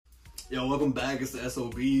Yo, welcome back. It's the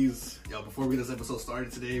SOBs. Yo, before we get this episode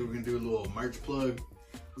started today, we're going to do a little merch plug.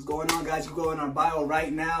 What's going on, guys? You go in our bio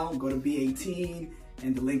right now, go to E18,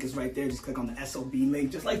 and the link is right there. Just click on the SOB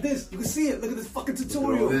link, just like this. You can see it. Look at this fucking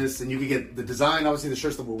tutorial. Look at all this, and you can get the design, obviously the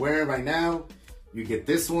shirts that we're wearing right now. You get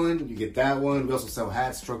this one, you get that one. We also sell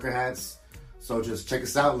hats, trucker hats. So just check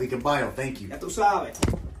us out, link in bio. Thank you. Ya tú sabes.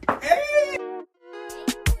 Hey!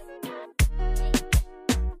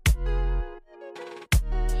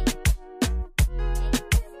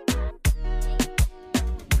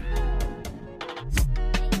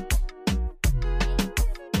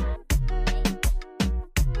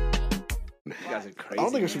 I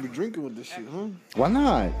don't think I should be drinking with this shit, huh? Why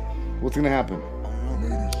not? What's gonna happen?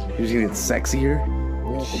 You're just gonna get sexier,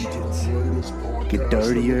 get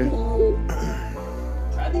dirtier.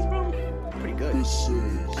 Try these, bro. Pretty good.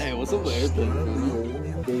 Hey, what's up with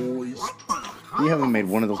everything? You haven't made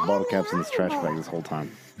one of those bottle caps in this trash bag this whole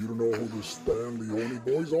time. You don't know who the StanleyOni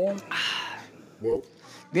boys are? Well,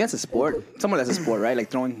 I think that's a sport. Someone that's a sport, right? Like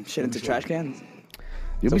throwing shit into trash cans.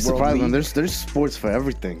 You'll be It's a world surprised, man. league. There's sports for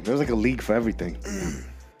everything. There's like a league for everything.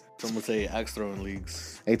 Some would say axe throwing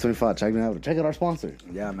leagues. 825, check it out. Check out our sponsor.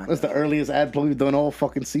 Yeah, man. That's the earliest ad plug we've done all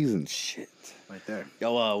fucking season. Shit. Right there.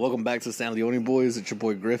 Yo, welcome back to StanleyOni Boys. It's your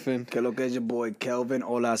boy Griffin. Que lo que es your boy Kelvin.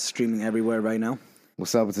 Hola, streaming everywhere right now.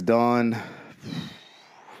 What's up? It's Dawn.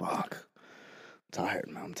 Fuck. I'm tired,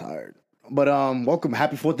 man. I'm tired. But welcome.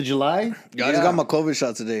 Happy 4th of July. Yo, I just got my COVID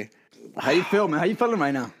shot today. How you feel, man? How you feeling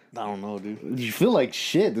right now? I don't know, dude. You feel like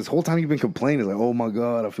shit. This whole time you've been complaining. Like, oh my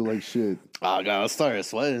God, I feel like shit. Oh, God, I started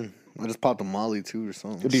sweating. I just popped a Molly, too, or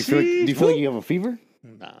something. Do you feel like you have a fever?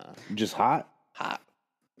 Nah. You're just hot? Hot.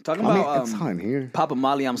 Talking I mean, about it's hot in here. Papa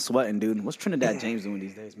Molly, I'm sweating, dude. What's Trinidad James doing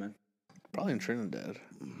these days, man? Probably in Trinidad.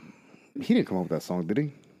 He didn't come up with that song, did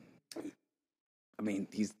he? I mean,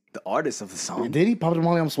 he's the artist of the song. Did he? Papa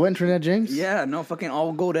Molly, I'm sweating, Trinidad James? Yeah, no, fucking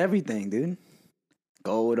all gold everything, dude.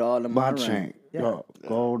 Gold all in my My chain. ring. Yeah. Yo,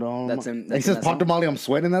 gold on. That's my... him- He that's says in that Papa song? Molly, I'm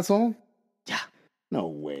sweating in that song? Yeah. No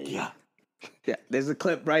way. Yeah. Yeah, there's a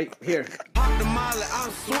clip right here. Pop the molly,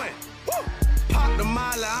 I'm sweating. Pop the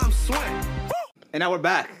molly, I'm sweating. And now we're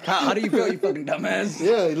back. How do you feel, you fucking dumbass?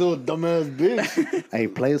 Yeah, you little dumbass bitch. Hey,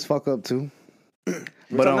 players fuck up too.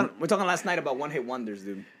 We're talking last night about one-hit wonders,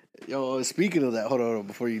 dude. Yo, speaking of that, hold on,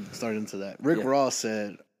 before you start into that. Rick Ross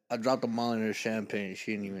said, I dropped a Molly in her champagne.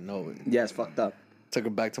 She didn't even know it. Yeah, it's fucked up. Took her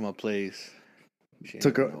back to my place. She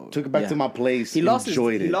Took didn't her even know it. back Yeah. to my place. He lost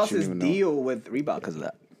enjoyed his She didn't even know. deal with Reebok because of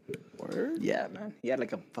that. Word? Yeah, man. He had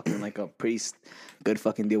like a pretty good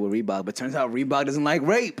fucking deal with Reebok, but turns out Reebok doesn't like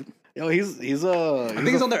rape. Yo, he's I think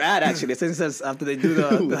it's on their ad actually. It says after they do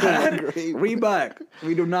the ad, Reebok,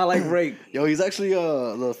 we do not like rape. Yo, he's actually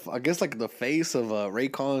I guess like the face of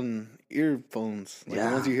Raycon earphones. Like, Yeah.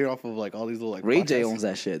 the ones you hear off of like all these little like Ray J podcasts. owns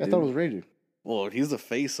that shit, I dude. thought it was Ray J. Well, he's the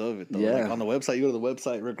face of it though. Yeah. Like on the website, you go to the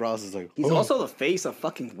website, Rick Ross is like He's "Oh, also the face of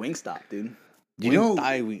fucking Wingstop, dude. You know,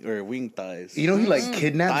 wing thighs. he like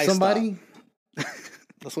kidnapped Thigh somebody.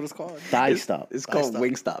 That's what it's called. Thigh stop. It's called Stop.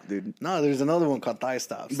 Wingstop, dude. No, there's another one called Thigh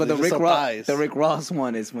Stops. But They just sell thighs. the Rick Ross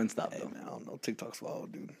one is Wingstop, Hey, though. man, I don't know. TikTok's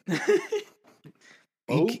wild, dude.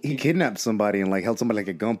 He kidnapped somebody and like held somebody like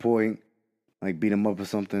at gunpoint, like beat him up or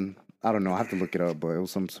something. I don't know. I have to look it up, but it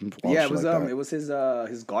was some wild Yeah, shit it was like that. it was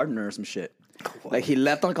his gardener or some shit. Like he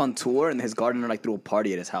left like on tour and his gardener like threw a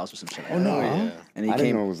party at his house or some shit. Like that. no. yeah. And he I didn't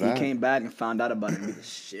came know it was that. he came back and found out about it and beat the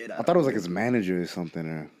shit out. I thought it was like his manager or something.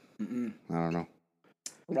 Or I don't know.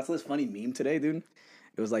 That's this funny meme today, dude.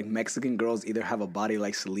 It was like Mexican girls either have a body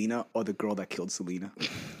like Selena or the girl that killed Selena.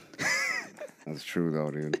 That's true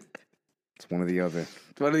though, dude. It's one or the other.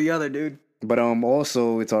 It's one or the other, dude. But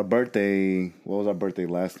also it's our birthday. What was our birthday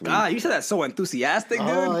last week? Ah, you said that so enthusiastic, dude.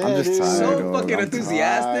 I'm just tired. So dog. fucking I'm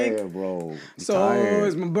enthusiastic. tired, bro. I'm So tired.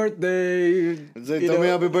 it's my birthday. Tell me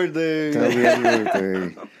happy birthday. Tell me happy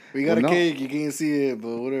birthday. We got Well, a no. cake. You can't see it,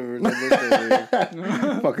 but whatever. It's your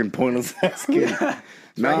birthday. Fucking pointless ass kid. Right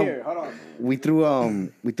Nah, here, hold on. we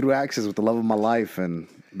threw axes with the love of my life and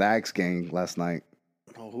the Axe Gang last night.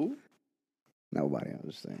 Oh, who? Nobody, I'm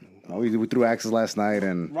just saying. No, we threw axes last night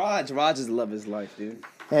and Raj is the love of his life, dude.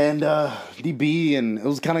 DB and it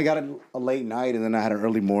was kind of got a late night and then I had an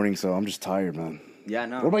early morning, so I'm just tired, man. Yeah,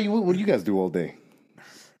 no. What about you? What do you guys do all day?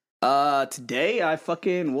 Today I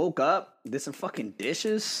fucking woke up, did some fucking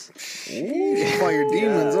dishes. Fire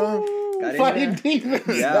demons, huh? Got in Fucking there. demons.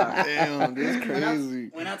 Yeah. Damn, this is crazy.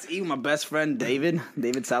 Went out to eat with my best friend David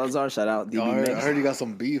Salazar. Shout out DB Yo, I Mix. heard you got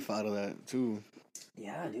some beef out of that too.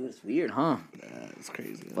 Yeah, dude, it's weird, huh? Yeah, it's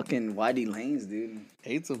crazy. Fucking YD Lanes, dude.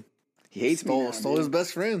 Hates him. He hates me now, Stole dude. his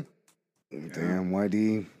best friend. Damn,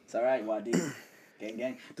 YD. It's all right, YD. Gang,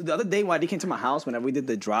 gang. Dude, the other day, when they came to my house, whenever we did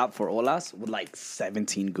the drop for Olas with like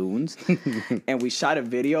 17 goons, and we shot a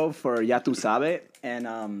video for Ya Tu Sabe,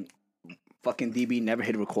 and fucking DB never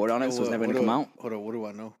hit record on it, so it's never gonna come out. Hold on, what do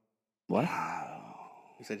I know? What?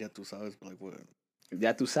 You said Ya Tu Sabes, but like what?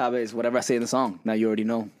 Ya Tu Sabe is whatever I say in the song. Now you already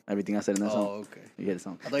know everything I said in that song. Oh, okay. You get the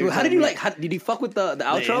song. thought you Dude, were how did telling you me- like? Did you fuck with the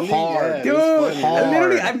outro? Hard. Dude,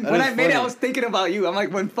 Hard. when I made it, I funny. was thinking about you. I'm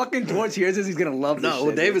like, when fucking George hears this, he's gonna love this No, shit.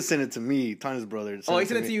 well, David sent it to me, Tanya's brother. Oh, he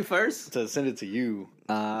sent it to you first? To send it to you.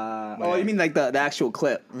 Oh, you mean like the actual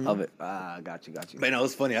clip of it? Got you. But no, it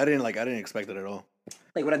was funny. I didn't expect it at all.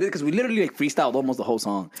 Like what I did, because we literally like freestyled almost the whole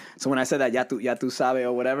song. So when I said that Ya Tu Sabe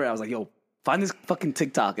or whatever, I was like, yo, find this fucking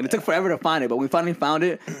TikTok. And it took forever to find it, but we finally found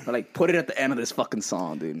it. But like, put it at the end of this fucking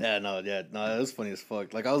song, dude. No, it was funny as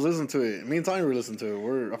fuck. Like I was listening to it. Me and Tanya were listening to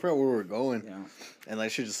it. I forgot where we were going. Yeah. And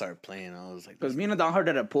like shit just started playing. I was like, Because me and Adon heard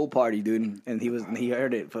it at a pool party, dude, and he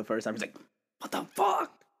heard it for the first time. He's like, what the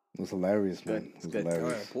fuck? It was hilarious, man. It was Good.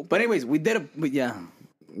 hilarious. But anyways, we did it. Yeah.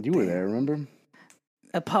 You were there, remember?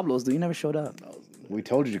 At Pablo's, dude, you never showed up. We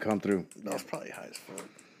told you to come through. that was probably high as fuck.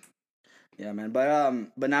 Yeah, man.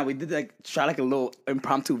 But now we did like try like a little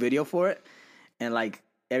impromptu video for it, and like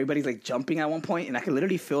everybody's like jumping at one point, and I could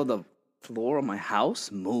literally feel the floor of my house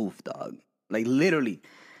move, dog. Like literally.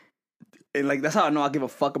 And like that's how I know I give a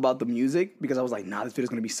fuck about the music, because I was like, nah, this video's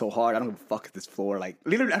gonna be so hard. I don't give a fuck at this floor. Like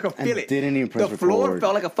literally, I could feel it. Didn't even press the floor record.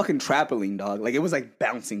 felt like a fucking trampoline, dog. Like it was like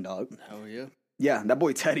bouncing, dog. Hell yeah. Yeah, that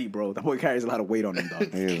boy Teddy, bro. That boy carries a lot of weight on him, dog.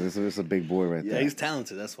 Yeah, it's a big boy right Yeah, there. he's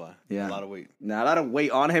talented. That's why. Yeah. A lot of weight. Now a lot of weight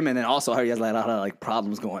on him, and then also he has like a lot of like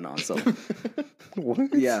problems going on. So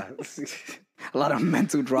What? yeah, a lot of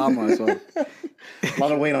mental drama. So A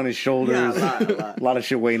lot of weight on his shoulders. yeah, a lot. A lot of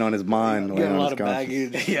shit weighing on his mind. Got weighing a on lot his of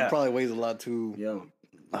conscience. baggage. Yeah. Probably weighs a lot too. Yo,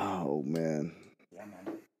 Oh, man.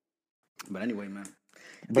 but anyway, man.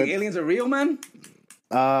 But- Think aliens are real, man?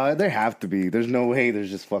 There have to be. There's no way there's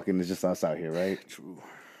just fucking, it's just us out here, right? True.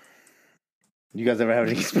 You guys ever have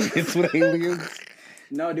any experience with aliens?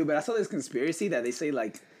 No, dude. But I saw this conspiracy that they say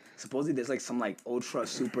like supposedly there's like some like ultra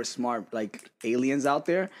super smart like aliens out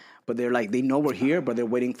there, but they're like they know we're here, but they're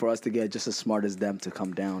waiting for us to get just as smart as them to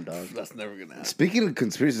come down, dog. That's never gonna happen. Speaking of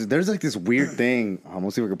conspiracies, there's like this weird thing.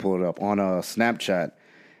 Let's see if we can pull it up on Snapchat,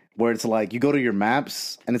 where it's like you go to your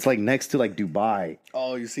maps and it's like next to like Dubai.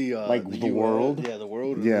 Oh, you see, Like the US world? Yeah, the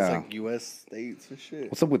world. Yeah. It's like U.S. states and shit.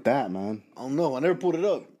 What's up with that, man? I don't know. I never pulled it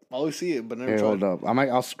up. I always see it, but never Hey, tried. hold up.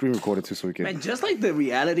 I'll screen record it too so we can. And just like the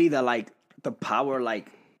reality that like the power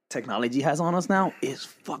like technology has on us now is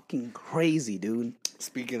fucking crazy, dude.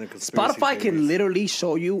 Speaking of conspiracy Spotify can theories. literally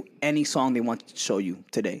show you any song they want to show you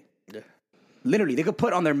today. Yeah. Literally, they could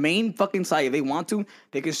put on their main fucking site if they want to.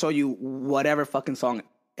 They can show you whatever fucking song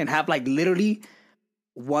and have like literally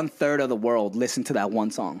 1/3 of the world listen to that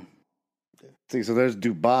one song. See, so there's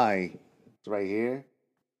Dubai. It's right here.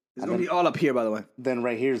 It's gonna be all up here, by the way. Then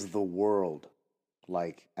right here's the world.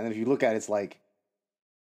 Like, and then if you look at it, it's like,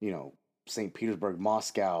 you know, St. Petersburg,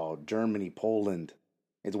 Moscow, Germany, Poland.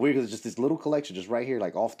 It's weird because it's just this little collection just right here,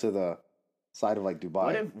 like off to the side of like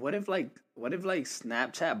Dubai. What if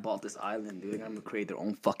Snapchat bought this island, dude? They're gonna create their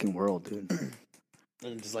own fucking world, dude.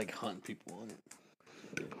 And just like hunt people on it.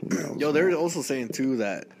 Yo, they're also saying too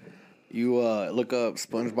that you look up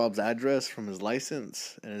SpongeBob's address from his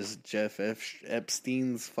license, and it's Jeff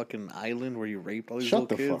Epstein's fucking island where you rape all these Shut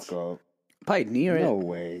the little kids. fuck up. Probably near No it.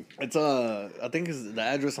 way. It's I think the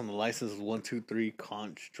address on the license is 123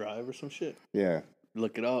 Conch Drive or some shit. Yeah.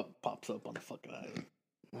 Look it up, pops up on the fucking island.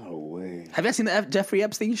 No way. Have you guys seen the Jeffrey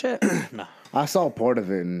Epstein shit? Nah, I saw part of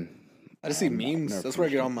it and I just see memes. never That's where I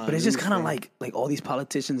get all my. But it's just news kind of from. like all these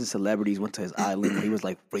politicians and celebrities went to his island where he was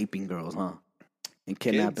like raping girls, huh? And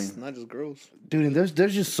kidnapping. kids, not just girls. dude, and there's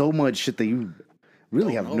just so much shit that you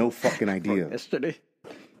really have no fucking idea. Yesterday.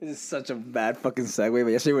 This is such a bad fucking segue, but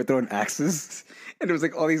yesterday we were throwing axes, and there was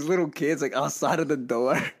like all these little kids like outside of the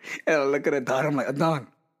door, and I look at Adon, I'm like, Adon,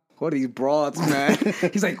 what are these broads, man?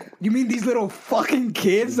 He's like, you mean these little fucking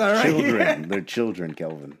kids are right Children. here? They're children,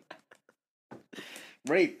 Kelvin.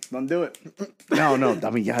 Rape, don't do it. No, I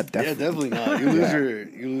mean, yeah, Yeah, definitely. definitely not.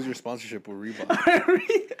 You lose your sponsorship with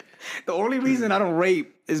Reebok. The only reason I don't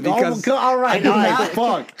rape is Oh, because all right,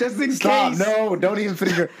 fuck. just in Stop, case. no, don't even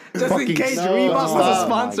finish your Just in fucking case stop. Reebok wants to Oh,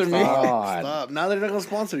 sponsor my me. God. Stop. Now they're not gonna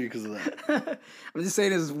sponsor you because of that. I'm just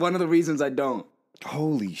saying, it's one of the reasons I don't.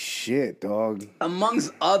 Holy shit, dog.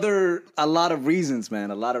 Amongst a lot of reasons,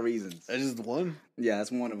 man. A lot of reasons. That's just one. Yeah,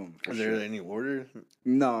 that's one of them. Is there any order?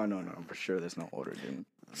 No. For sure, there's no order, dude.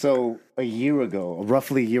 So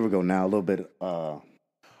roughly a year ago now, a little bit,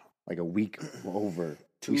 like a week over,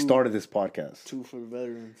 we started this podcast. 2 for the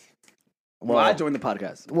veterans. Well, I joined the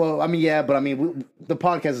podcast. Well, I mean, yeah, but I mean, the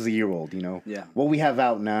podcast is a year old, you know? Yeah. What we have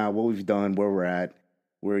out now, what we've done, where we're at,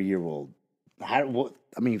 we're a year old. I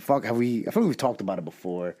mean, fuck, I feel like we've talked about it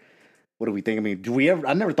before. What do we think? I mean,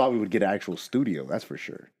 I never thought we would get an actual studio, that's for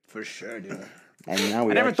sure. For sure, dude. And now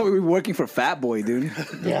I never thought we were working for Fat Boy, dude.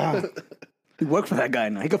 Yeah. We work for that guy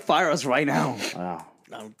now. He could fire us right now. Wow.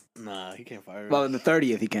 Nah, he can't fire us. Well, on the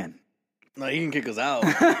 30th, he can. No, he can kick us out,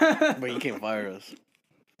 but he can't fire us.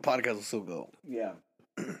 Podcast will still go. Yeah.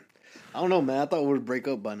 I don't know, man. I thought we would break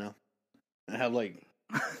up by now and have like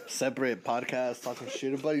separate podcasts talking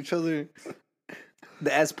shit about each other.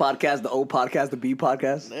 The S podcast, the O podcast, the B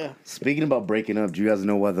podcast. Yeah. Speaking about breaking up, do you guys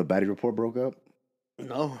know why the Batty Report broke up?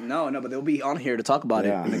 No. No, but they'll be on here to talk about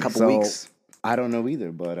it in a couple so, weeks. I don't know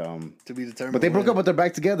either, but To be determined. But they broke up, but they're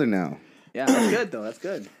back together now. Yeah, that's good though. That's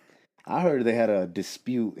good. I heard they had a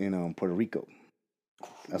dispute in Puerto Rico.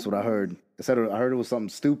 That's what I heard. I heard it was something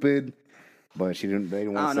stupid, but they didn't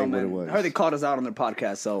want to say what it was. I heard they called us out on their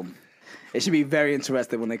podcast, so it should be very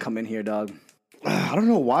interesting when they come in here, dog. I don't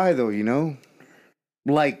know why though, you know?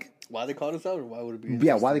 Like, why they called us out, or why would it be?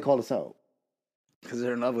 Yeah, why they called us out? Because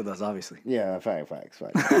they're in love with us, obviously. Yeah, facts.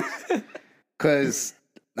 Because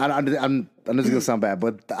I'm just gonna sound bad,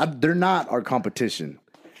 but they're not our competition,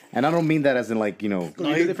 and I don't mean that as in like, you know. No,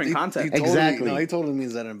 you're different content. Exactly. No, he totally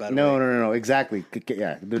means that in a bad way. No, exactly.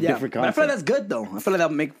 Yeah, they're different But I content. feel like that's good though. I feel like that'll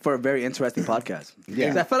make for a very interesting podcast. Yeah.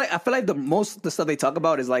 'Cause I feel like the stuff they talk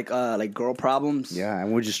about is like girl problems. Yeah,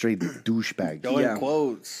 and we're just straight douchebags. Yo, Yeah. in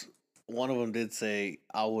quotes, one of them did say,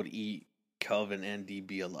 "I would eat Kelvin and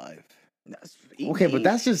DB alive." Okay, but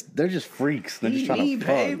they're just freaks. They're just trying to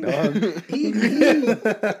fuck, dog.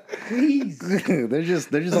 Please. they're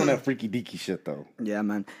just on that freaky deaky shit though. Yeah,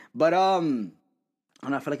 man. But I don't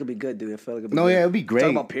know, I feel like it'd be good, dude. I feel like it'd be No, good. yeah, it'd be great.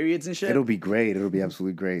 Talk about periods and shit. It'll be great. It'll be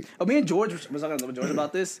absolutely great. Oh, me and George was talking to George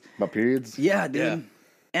about this. About periods? Yeah, dude. Yeah.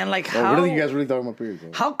 And like Oh, how really? You guys really talking about periods?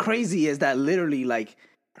 Though? how crazy is that? Literally, like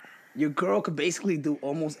your girl could basically do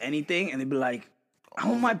almost anything, and they'd be like,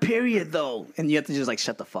 "I'm on my period though," and you have to just like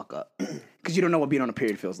shut the fuck up because you don't know what being on a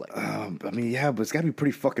period feels like. I mean, yeah, but it's gotta be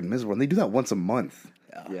pretty fucking miserable. And they do that once a month.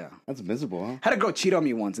 Yeah. That's miserable, huh? Had a girl cheat on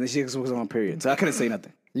me once, and then she was on a period, so I couldn't say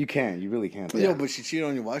nothing. You can't. You really can't. Yo, but she cheated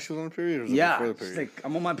on you while she was on a period, or was it Yeah, before the she's period? like,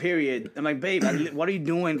 "I'm on my period." I'm like, "Babe, what are you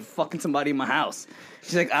doing, fucking somebody in my house?"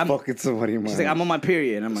 She's like, "I'm." Fucking somebody in my She's like, house. "I'm on my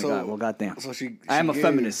period." And I'm like, So- God, "Well, goddamn." So she I am a gave-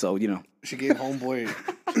 feminist, so you know. She gave homeboy.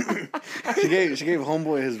 she gave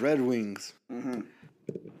homeboy his Red Wings. Mm-hmm.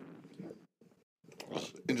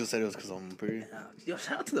 And just said it was because I'm on a period. Yo,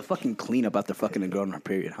 shout out to the fucking cleanup after fucking a girl on her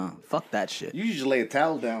period, huh? Fuck that shit. You just lay a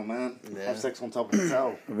towel down, man. Yeah. Have sex on top of the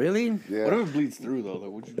towel. Really? Yeah. What if it bleeds through though? Like,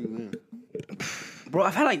 what'd you do then? Bro,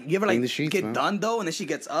 I've had like, you ever Clean like the sheets, get man. done though, and then she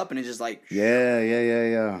gets up and it's just like,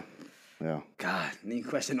 Yeah. God, and you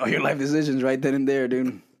question all your life decisions right then and there,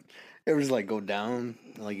 dude. Ever just like go down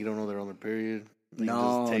and like you don't know they're on their period? Like,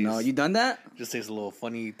 No, you done that? just tastes a little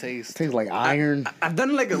funny taste. Tastes like iron. I've done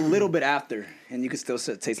it like a little bit after, and you can still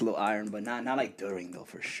taste a little iron, but not like during though,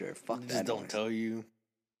 for sure. Fuck Just that. don't noise. tell you.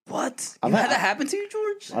 What? I've You had had- that happen to you,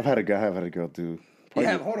 George? I've had a girl too. You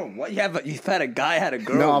have, hold on, what? You've had a guy had a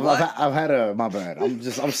girl? No, what? I've had a. My bad. I'm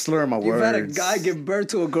slurring my You've words. had a guy give birth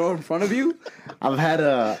to a girl in front of you? I've had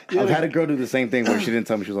a girl do the same thing where she didn't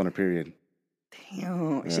tell me she was on her period.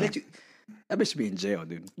 Damn. She let you. That bitch should be in jail,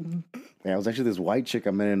 dude. Yeah, it was actually this white chick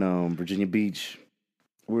I met in Virginia Beach.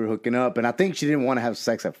 We were hooking up, and I think she didn't want to have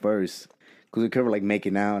sex at first because we could like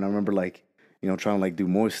making out, and I remember like, you know, trying to like do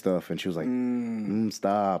more stuff, and she was like,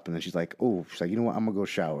 stop, and then she's like, you know what, I'm gonna go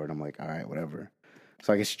shower, and I'm like, all right, whatever.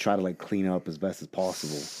 So I guess she tried to like clean up as best as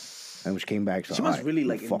possible, and when she came back, She must really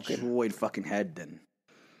like enjoyed fucking head then.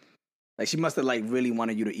 Like she must have like really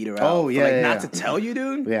wanted you to eat her out. Oh, for, yeah, like yeah, not yeah. to tell you,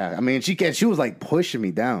 dude. Yeah, I mean, she was like pushing me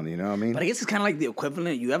down, you know what I mean? But I guess it's kind of like the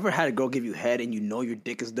equivalent. You ever had a girl give you head and you know your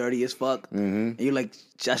dick is dirty as fuck, and you're like,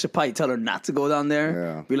 I should probably tell her not to go down there.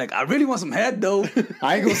 Yeah. Be like, I really want some head though.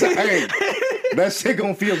 I ain't gonna say, hey, that shit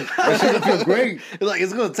gonna feel great. Like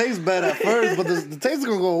it's gonna taste bad at first, but the taste is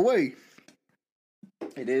gonna go away.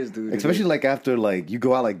 It is, dude. Especially like after like you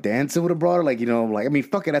go out like dancing with a brother, like, you know, like, I mean,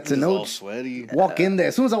 fuck it, that's a It's all note. sweaty. Walk in there.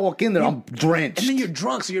 As soon as I walk in there, I'm drenched. And then you're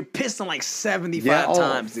drunk, so you're pissing like 75 Yeah, oh,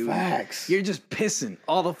 times, dude. facts. You're just pissing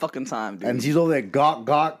all the fucking time, dude. And she's over there, gawk,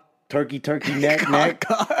 turkey, neck. You know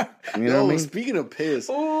Yo, what I mean? speaking of piss.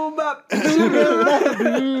 Oh,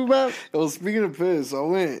 Yo, speaking of piss, I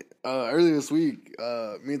went earlier this week.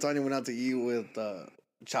 Me and Tanya went out to eat with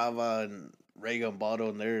Chava and Rega and Bado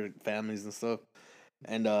and their families and stuff.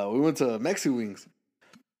 And we went to Mexi Wings.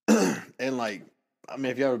 And like, I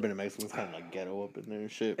mean, if you ever been to Mexico, it's kind of like ghetto up in there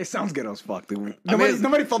and shit. It sounds ghetto as fuck, dude. I mean,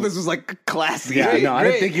 Nobody thought this was like classy. Yeah, Great, no, I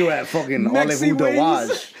didn't great. think you were at fucking Mexi Olevu de wings.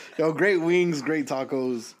 Waj. Yo, great wings, great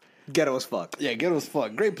tacos. Ghetto as fuck. Yeah, ghetto as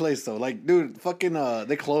fuck. Great place though. Like, dude, fucking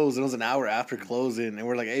they closed. It was an hour after closing, and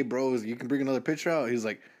we're like, "Hey, bros, you can bring another picture out." He's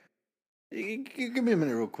like, "Give me a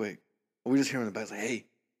minute, real quick." We just hear him in the back, like, "Hey,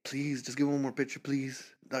 please, just give one more picture, please.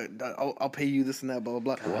 I'll pay you this and that, blah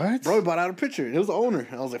blah blah." What? Bro, he bought out a picture. It was the owner.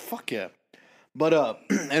 And I was like, "Fuck yeah." But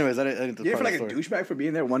anyways, I didn't. You ever feel like a douchebag for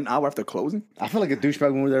being there 1 hour after closing? I feel like a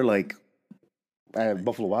douchebag when we were there, like, at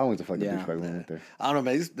Buffalo Wild Wings. I feel like Yeah. a douchebag when we went there. I don't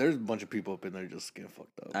know, man. There's a bunch of people up in there just getting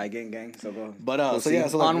fucked up. I gang. So go. But We'll so see. yeah,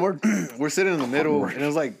 so like, Onward. we're sitting in the middle, and it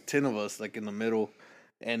was like 10 of us, like in the middle,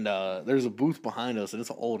 and there's a booth behind us, and it's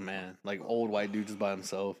an old man, like old white dude just by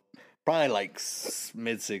himself, probably like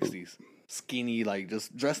mid-60s, skinny, like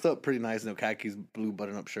just dressed up pretty nice, no khakis, blue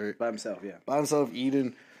button-up shirt, By himself, yeah. by himself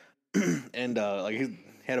eating, and like he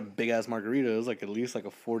had a big ass margarita. It was like at least like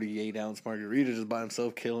a 48-ounce margarita just by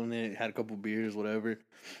himself, killing it. Had a couple beers, whatever.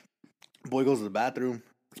 Boy goes to the bathroom,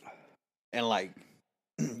 and like,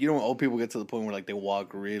 you know when old people get to the point where like they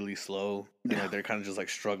walk really slow and like they're kind of just like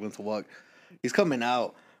struggling to walk. He's coming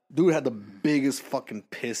out. Dude had the biggest fucking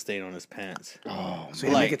piss stain on his pants. Oh, So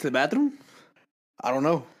you make it to the bathroom? I don't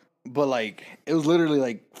know, but like it was literally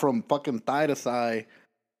like from fucking thigh to thigh,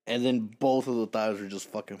 and then both of the thighs were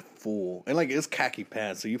just fucking full. And like it's khaki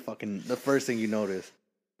pants, so you fucking the first thing you notice.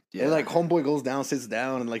 Yeah. And like homeboy goes down, sits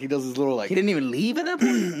down, and like he does his little like He didn't even leave at that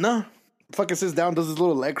point? no, fucking sits down, does his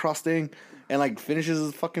little leg cross thing, and like finishes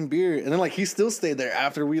his fucking beer, and then like he still stayed there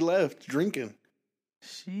after we left drinking.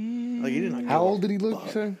 Like he didn't. Like, how old did he look?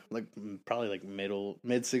 You say? Like probably like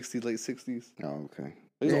mid-60s, late 60s. Oh, okay.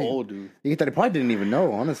 He's Yeah. an old dude. You thought he probably didn't even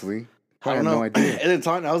know. Honestly, I I don't had know. no idea. At the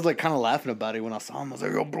time, I was like kind of laughing about it when I saw him. I was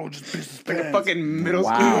like, "Yo, bro, just piss his Like a pants." fucking middle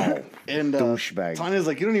Wow. school. And Douchebag. Tanya's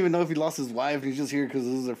like, you don't even know if he lost his wife. He's just here because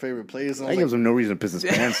this is their favorite place. And That gives him no reason to piss his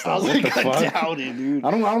pants. I Though. was What like, the I fuck? doubt it, dude. I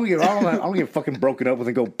don't get fucking broken up with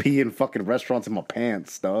and go pee in fucking restaurants in my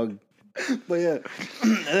pants, dog. But yeah,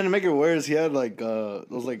 and then to make it worse, he had like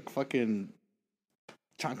those like fucking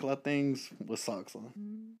chancla things with socks on.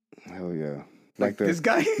 Hell yeah. Like this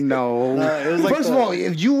guy? No. it was like First of all,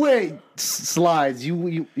 if you wear slides,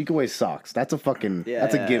 you can wear socks. That's a fucking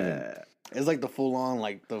that's a given. It's like the full on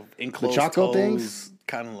like the enclosed Choco toes, things?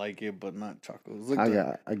 kind of like it, but not choco. It was like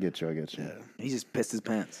I get you. yeah, He just pissed his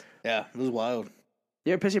pants. yeah, it was wild.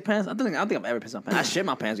 You ever piss your pants? I don't think I've ever pissed my pants. I shit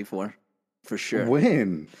my pants before. For sure.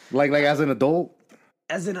 When? Like as an adult?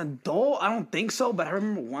 As an adult, I don't think so, but I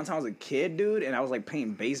remember one time I was a kid, dude, and I was like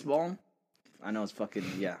playing baseball. I know it's fucking,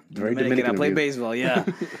 yeah. Very Dominican. Dominican I play of you. baseball, yeah.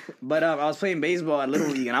 But I was playing baseball at Little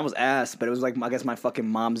League, and I was ass, but it was like, I guess my fucking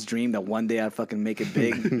mom's dream that one day I'd fucking make it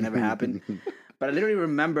big. Never happened. But I literally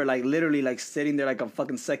remember, like, literally, like, sitting there like a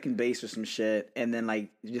fucking second base or some shit, and then, like,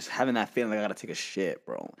 just having that feeling like I gotta take a shit,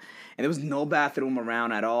 bro. And there was no bathroom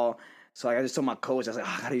around at all. So like, I just told my coach, I was like,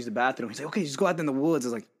 I gotta use the bathroom. He's like, okay, just go out in the woods. I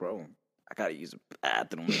was like, bro, I gotta use the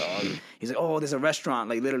bathroom, dog. He's like, oh, there's a restaurant,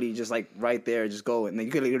 like literally just like right there, just go. And then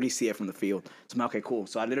you can literally see it from the field. So I'm like, okay, cool.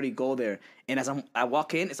 So I literally go there, and as I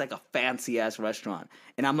walk in, it's like a fancy ass restaurant.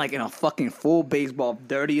 And I'm like in a fucking full baseball,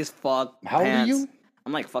 dirty as fuck. How old are pants. you?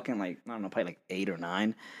 I'm like fucking like, I don't know, probably like 8 or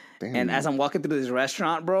 9. Damn. And as I'm walking through this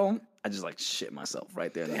restaurant, bro, I just like shit myself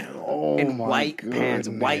right there. Oh, in my white pants,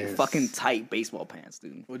 white goodness. fucking tight baseball pants,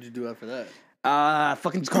 dude. What'd you do after that?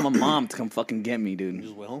 Fucking just call my mom to come fucking get me, You dude.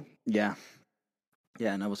 just went home. Yeah.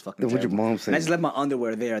 Yeah, and that was fucking What'd your terrible. mom say? And I just left my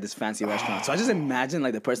underwear there at this fancy restaurant. So I just imagine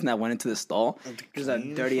like the person that went into the stall, just a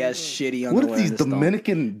dirty ass shitty What underwear. are these in the stall.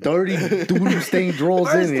 Dominican dirty doodoo stained drawers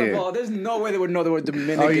First in here? of all, there's no way they would know they were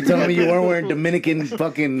Dominican. Oh, you telling me you weren't wearing Dominican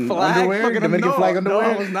fucking Flag? underwear? Fucking Dominican no, flag underwear?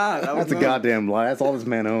 No, I was not. I was That's a not. goddamn lie. That's all this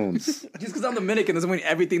man owns. Just because I'm Dominican doesn't mean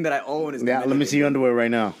everything that I own is Yeah, Dominican. let me see your underwear right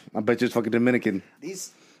now. I bet you it's fucking Dominican.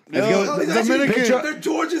 These... Let's go. Yo, Dominican. They're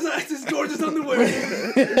George's. It's George's underwear.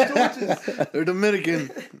 They're George's. They're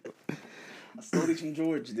Dominican. I stole these from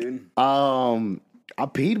George, dude. I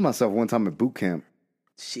peed myself one time at boot camp.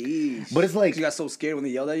 Jeez. But it's like- You got so scared when they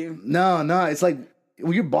yelled at you? No, it's like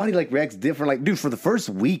well, your body like reacts different. Like, dude, for the first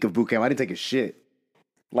week of boot camp, I didn't take a shit.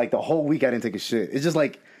 Like the whole week, I didn't take a shit. It's just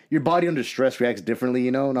like your body under stress reacts differently,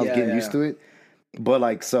 you know. And I was Yeah, getting yeah, used to it. But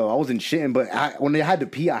like, so I wasn't shitting. But when I had to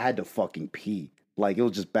pee, I had to fucking pee. Like it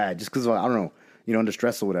was just bad, just because I don't know, under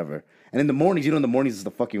stress or whatever. And in the mornings, in the mornings is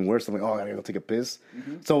the fucking worst. I'm like, oh, I gotta go take a piss.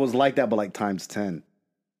 Mm-hmm. So it was like that, but like times 10.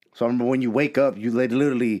 So I remember when you wake up, you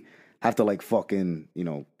literally have to like fucking,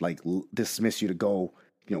 dismiss you to go,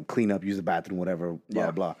 clean up, use the bathroom, whatever, blah,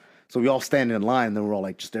 Yeah. blah. So we all stand in line, and then we're all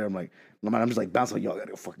like just there. I'm like, I'm just like bouncing like, yo, I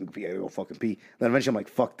gotta go fucking pee. Then eventually I'm like,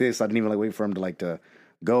 fuck this. I didn't even like wait for him to like to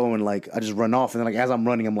go, and like I just run off, and then like as I'm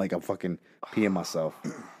running, I'm like I'm fucking peeing myself.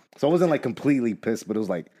 So I wasn't like completely pissed, but it was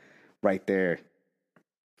like right there.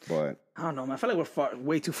 But I don't know, man. I feel like we're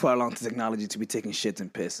way too far along to technology to be taking shits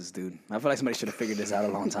and pisses, dude. I feel like somebody should have figured this out a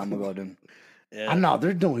long time ago, dude. Yeah. I know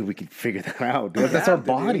there's no way we could figure that out, dude. That's our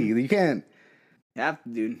body. You can't. Yeah,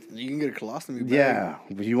 dude. You can get a colostomy bag. Yeah,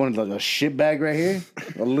 but you wanted like a shit bag right here,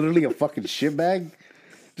 literally a fucking shit bag,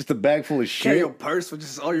 just a bag full of Carry shit, a purse with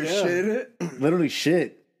just all your shit in it. literally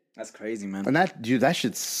shit. That's crazy, man. And that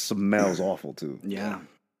shit smells awful too. Yeah.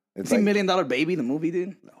 It's See like, $1 Million Baby, the movie,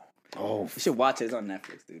 dude? No. oh, You should watch it. It's on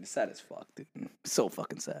Netflix, dude. It's sad as fuck, dude. It's so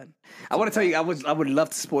fucking sad. I want to tell you, I would love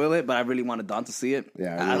to spoil it, but I really wanted Don to see it.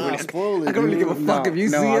 Yeah, I nah, really, spoil it, I can really dude. give a fuck if you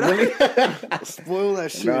see I it. really, Spoil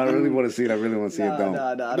that shit. no, I really dude. want to see it. I really want to see it. Don't.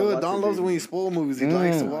 I don't Dude, watch Don it, loves it dude. when you spoil movies. He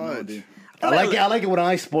likes to watch. I like it. I like it when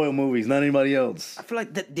I spoil movies, not anybody else. I feel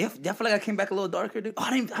like that. Do you feel like I came back a little darker, dude? Oh,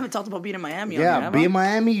 I haven't talked about being in Miami. on Yeah, here, have be I? in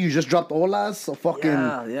Miami. You just dropped Olas, a fucking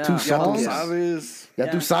Yeah, 2 yeah. songs. Yeah. Sabes. Ya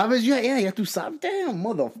tu sabes, yeah, ya tu sabes. Damn,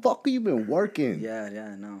 motherfucker, you been working.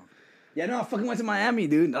 Yeah, no. Yeah, no, I fucking went to Miami,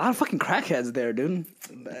 dude. A lot of fucking crackheads there, dude.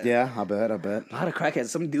 Yeah, I bet. A lot of crackheads.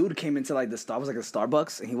 Some dude came into like the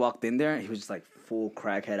Starbucks, and he walked in there, and he was just like full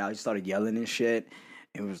crackhead out. He started yelling and shit.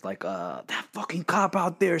 It was like, that fucking cop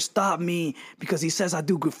out there stopped me because he says I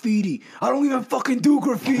do graffiti. I don't even fucking do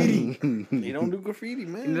graffiti. You don't do graffiti,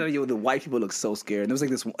 man. And then, yo, the white people look so scared. And there was like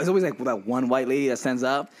this, it's always like that one white lady that stands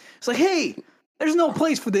up. It's like, hey, there's no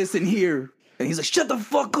place for this in here. And he's like, shut the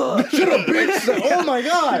fuck up. Shut up, bitch. Oh my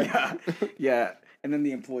god. Yeah. And then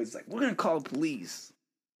the employee's like, we're going to call the police.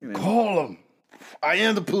 And then, Call him. I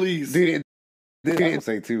am the police. Dude, they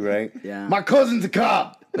say too, right? Yeah. My cousin's a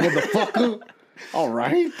cop, motherfucker. All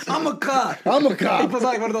right. I'm a cop. I'm a He cop. puts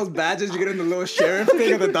like one of those badges you get in the little sheriff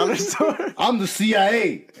thing at the dollar store. I'm the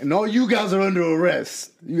CIA, and all you guys are under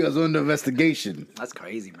arrest. You guys are under investigation. That's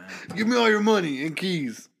crazy, man. Give me all your money and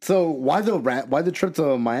keys. So why the trip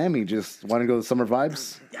to Miami? Just want to go to summer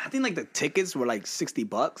vibes? Yeah, I think like the tickets were like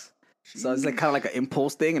 $60. So it's like kind of like an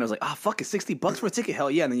impulse thing, and I was like, fuck it, $60 for a ticket, hell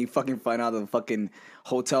yeah! And then you fucking find out the fucking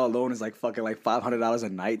hotel alone is like fucking like $500 a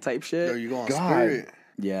night type shit. Yo, you go on God. Spirit.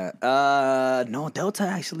 Yeah. No, Delta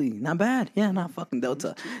actually. Not bad. Yeah, not fucking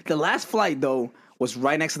Delta. The last flight though was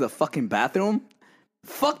right next to the fucking bathroom.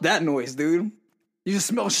 Fuck that noise, dude. You just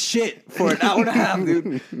smell shit for an hour and a half,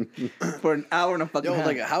 dude. For an hour and a fucking Yo, half.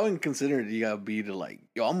 like, how inconsiderate do you gotta be to like,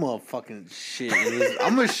 yo, I'm gonna fucking shit.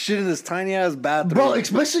 I'm gonna shit in this tiny ass bathroom, Bro,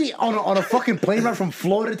 especially on a fucking plane ride from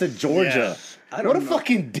Florida to Georgia. I What don't a know.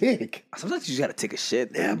 fucking dick. Sometimes you just gotta take a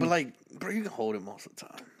shit. Yeah, dude. but like, bro, you can hold it most of the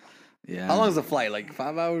time. Yeah. How long is the flight? Like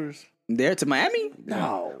 5 hours? There to Miami?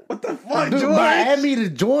 No. What the fuck, Dude, George? Miami to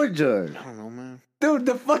Georgia. I don't know, man. Dude,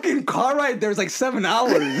 the fucking car ride there was like 7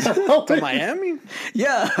 hours. To Miami?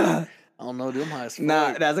 Yeah. I don't know, dude. I'm high as fuck.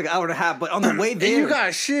 Nah, that's like an hour and a half. But on the way And there, you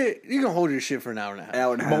got shit. You can hold your shit for an hour and a half.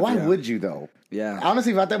 hour and a half. But why yeah. would you though? Yeah.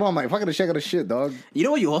 Honestly, if I think I'm like, if I gotta check out the shit, dog. You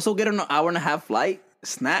know what? You also get on an hour and a half flight?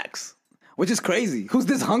 Snacks, which is crazy. Who's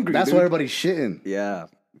this hungry? That's dude? why everybody's shitting. Yeah,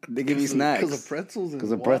 they give you snacks. Because of pretzels and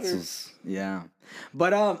Because of water. pretzels. Yeah,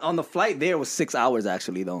 but on the flight there was 6 hours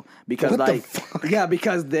actually though because What the like fuck? yeah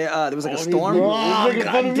because there was like a storm.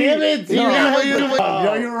 God damn it. No. Yo, you're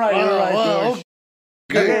right. You're right, George.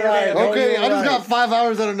 Okay, You're right, no, okay. you're I just right. got 5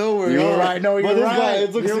 hours out of nowhere. You're yo. right. No, But you're this right. guy,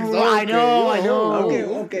 it took You're 6 right. hours. I know. I Yo.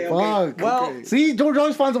 know. Okay. Fuck. Well, See, George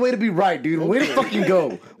always finds a way to be right, dude. Way to fucking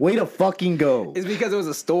go. Way to fucking go. it's because it was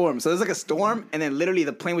a storm. So there's like a storm, and then literally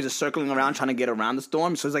the plane was just circling around trying to get around the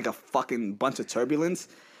storm. So it's like a fucking bunch of turbulence.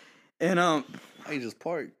 And I just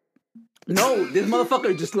parked. no, this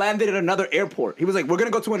motherfucker just landed at another airport. He was like, "We're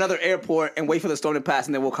gonna go to another airport and wait for the storm to pass,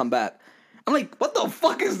 and then we'll come back." I'm like, "What the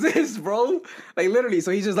fuck is this, bro?" Like literally. So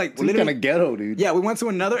he's just like, He's kind literally, of ghetto, dude. yeah. We went to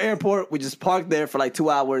another airport. We just parked there for like 2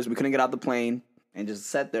 hours. We couldn't get out the plane and just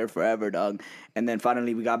sat there forever, dog. And then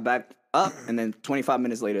finally we got back up, and then 25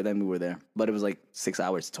 minutes later, then we were there. But it was like 6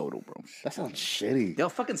 hours total, bro. That sounds shitty. Yo,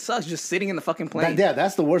 fucking sucks just sitting in the fucking plane. Yeah,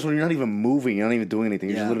 that's the worst when you're not even moving. You're not even doing anything.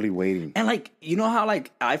 You're Yeah. just literally waiting. And like, you know how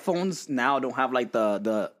like iPhones now don't have like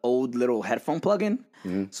the old little headphone plug-in? So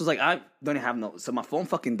it's like I don't even have no. So my phone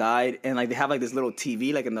fucking died, and like they have like this little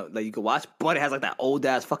TV like in the that you could watch, but it has like that old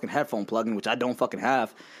ass fucking headphone plug-in, which I don't fucking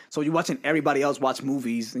have. So you're watching everybody else watch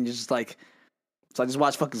movies, and you're just like. So I just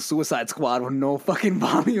watched fucking Suicide Squad with no fucking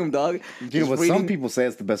volume, dog. You know, but some people say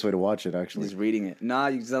it's the best way to watch it, actually. just reading it. Nah,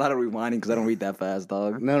 you just a lot of rewinding because I don't read that fast,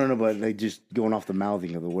 dog. No, but they just going off the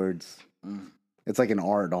mouthing of the words. It's like an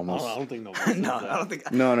art almost. I don't think no. No, I don't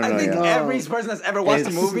think. No, I think yeah. every person that's ever watched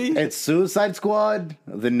a movie. It's Suicide Squad,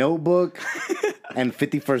 The Notebook, and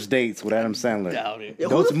 50 First Dates with Adam Sandler. Doubt it. Yo,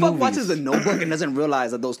 who Those the fuck movies. watches The Notebook and doesn't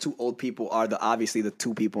realize that those two old people are obviously the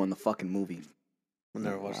two people in the fucking movie? I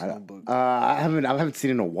never watched the Notebook. I haven't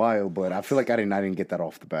seen it in a while, but I feel like I didn't get that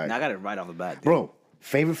off the bat. And I got it right off the bat, dude. Bro,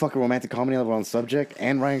 favorite fucking romantic comedy ever on Subject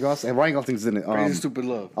and Ryan Gosling. And Ryan Gosling's in it. Crazy Stupid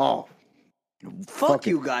Love. Oh, Fuck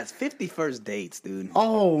you guys. 50 First Dates, dude.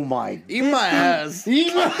 oh my! Eat my ass.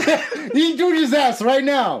 Eat George's ass right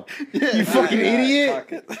now. You fucking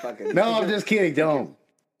idiot. Fuck it. No, I'm just kidding. Don't.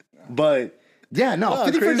 But yeah, no.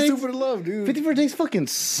 50 First Crazy Dates. Stupid Love, dude. 50 First Dates fucking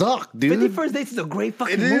suck, dude. 50 First Dates is a great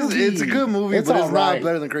fucking It is. movie. It's a good movie, It's but it's alright. not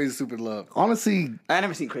better than Crazy Stupid Love. Honestly, I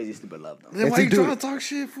never seen Crazy Stupid Love, though. Then It's why a are you trying dude. to talk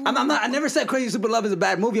shit, fool? I'm not, I never said Crazy Stupid Love is a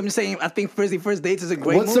bad movie. I'm just saying I think 50 First Dates is a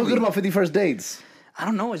great what's movie. so good about 50 First Dates? I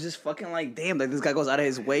don't know. It's just fucking like, damn, like this guy goes out of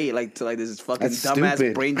his way like to like this fucking That's dumbass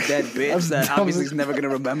stupid. brain dead bitch That's that dumb obviously as- is never gonna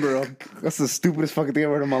remember him. That's the stupidest fucking thing I've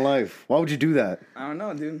heard in my life. Why would you do that? I don't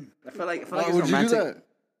know, dude. I feel like Why it's would you do romantic. that?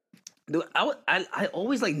 Dude, I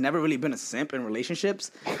always like never really been a simp in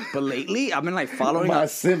relationships, but lately I've been like following. My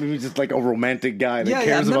simp is just like a romantic guy that Yeah,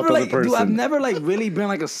 cares I've about never the like, other person. dude, I've never like really been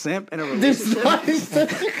like a simp in a This relationship.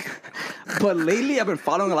 But lately I've been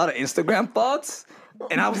following a lot of Instagram thoughts,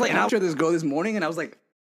 and I was like, and I was with this girl this morning, and I was like,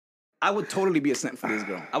 I would totally be a simp for this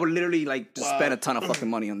girl. I would literally like just spend a ton of fucking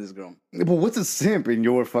money on this girl. But what's a simp in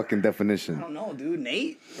your fucking I definition? don't know, dude.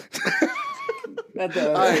 Nate.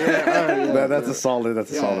 That's a solid.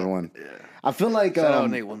 That's a solid one. I feel like Shout out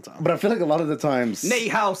Nate one time. but I feel like a lot of the times Nate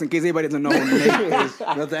House, in case anybody doesn't know who Nate is.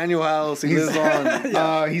 Nathaniel House. He lives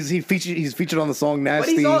on. he's featured on the song But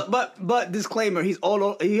Nasty. he's all, but disclaimer, he's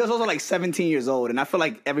also like 17 years old, and I feel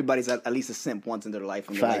like everybody's at least a simp once in their life.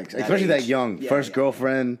 When they're, like, Facts, especially that age. young Yeah, first yeah.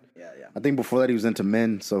 girlfriend. Yeah. I think before that he was into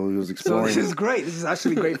men, so he was So exploring. this is great. This is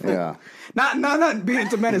actually great. For Yeah. Not being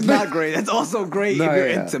into men is not great. That's also great No, if you're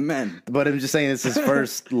yeah. into men. But I'm just saying it's his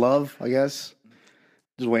first love, I guess.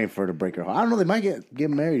 Just waiting for her to break her heart. I don't know. They might get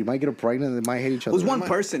married. Might get her pregnant. They might hate each other. Who's one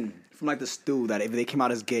person from like the stew that if they came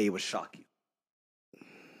out as gay, it would shock you?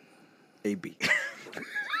 AB.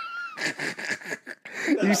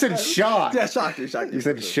 You said shock. Yeah, shock you. You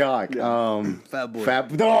said shock. Fat Boy. Fat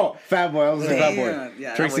Boy. I was saying Fat Boy. Yeah,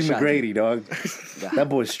 that Tracy was shocking. McGrady, dog. That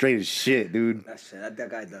boy's straight as shit, dude. That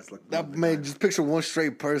guy does look. That man, just picture one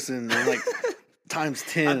straight person and like times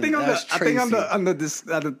 10. I think on That's the Tracy.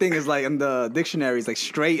 the thing is like in the dictionary is like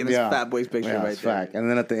straight and it's Yeah. Fat Boy's picture Yeah, right it's there. fact. And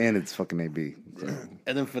then at the end, it's fucking AB.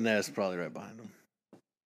 And then Finesse probably right behind him.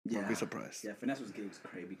 Yeah. Don't be surprised. Yeah, Finesse was gay was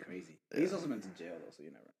crazy. He's also been to jail though, so you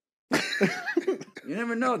never. You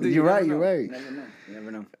never know, dude. You're You right, never you're know. right. You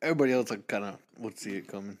never know. Everybody else like kind of would see it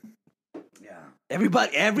coming. Yeah.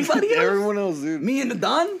 Everybody else? Everyone else, dude. Me and the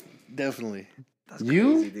Don? Definitely. That's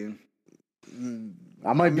You? crazy, dude.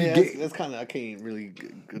 I might I be mean, gay. that's kind of, I can't really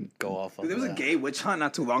go off on Dude, there was a that. gay witch hunt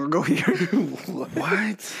not too long ago here.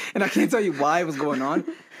 What? And I can't tell you why it was going on.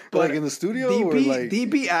 But Like in the studio or like.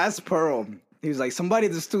 DP asked Pearl. He was like, somebody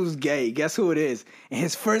at the stew's gay. Guess who it is? And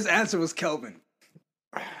his first answer was Kelvin.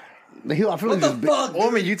 I feel What like the just fuck? Well,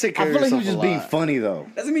 I mean, you take care I of feel like he yourself was just a being lot. funny though.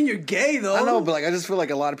 Doesn't mean you're gay, though. I know, but like I just feel like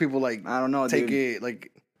a lot of people like I don't know, take dude. it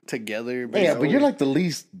like together. Yeah, but you're like the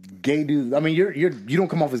least gay dude. I mean, you don't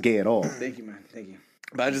come off as gay at all. Thank you, man. Thank you.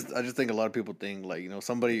 But I just think a lot of people think like, you know,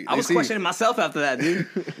 somebody. I they was see- questioning myself after that, dude.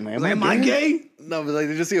 Man, I was like, am I gay? No, but like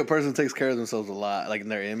they just see a person who takes care of themselves a lot, like in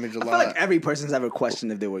their image a I lot. feel like every person's ever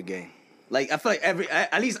questioned if they were gay. Like, I feel like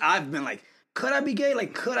at least I've been like, could I be gay?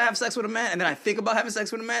 Like, could I have sex with a man? And then I think about having sex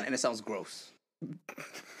with a man, and it sounds gross.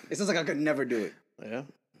 It sounds like I could never do it. Yeah.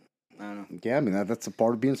 I don't know. Yeah, I mean that's a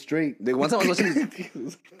part of being straight. Dude, one time I was watching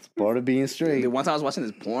this, It's part of being straight. dude, one time I was watching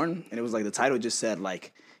this porn, and it was like the title just said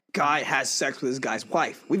like, guy has sex with his guy's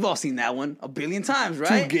wife. We've all seen that one a billion times, Two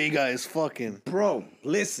right? gay guys fucking. Bro,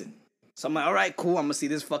 listen. So I'm like, all right, cool. I'm gonna see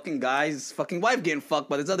this fucking guy's fucking wife getting fucked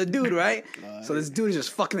by this other dude, right? So this dude is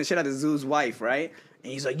just fucking the shit out of this dude's wife, right?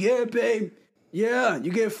 And he's like, yeah, babe. Yeah,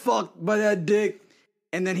 you get fucked by that dick.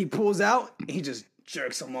 And then he pulls out and he just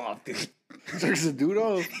jerks him off, dude. Jerks the dude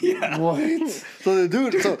off. Yeah. What? So the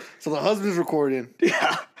dude, so the husband's recording.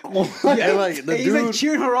 Yeah. And like the And he's like dude,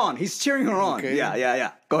 cheering her on. He's cheering her on. Okay.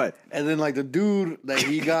 Yeah. Go ahead. and then like the dude that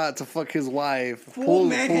he got to fuck his wife Full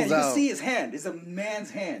man hand. pulls You out. can see his hand. It's a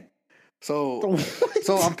man's hand. So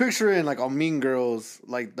I'm picturing like on Mean Girls,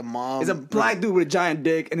 like the mom. It's a black dude with a giant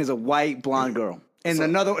dick and there's a white blonde girl. And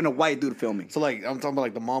a white dude filming. So like I'm talking about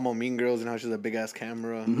like the mom on Mean Girls and how she has a big ass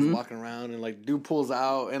camera walking around and like dude pulls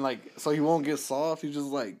out and like so he won't get soft. He's just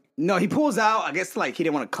like No, he pulls out. I guess like he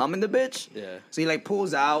didn't want to come in the bitch. Yeah. So he like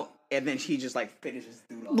pulls out and then he just like finishes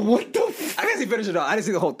dude off. What the fuck? I guess he finished it off. I didn't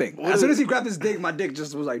see the whole thing. As soon as he grabbed his dick, my dick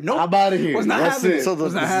just was like, nope. I'm out of here. Was not That's having it. it. So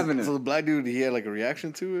Was not having it. So the black dude, he had like a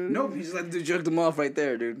reaction to it. Nope, he just let the dude jerk him off right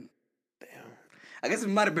there, dude. Damn. I guess it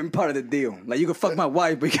might have been part of the deal. Like, you can fuck my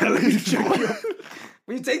wife, but you gotta let me jerk you off.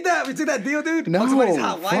 Will you take that? Will you take that deal, dude? No, Fuck somebody's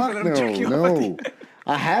hot wife fuck and let him jerk you off. no.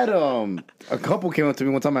 I had a couple came up to me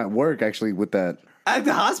one time at work actually with that. At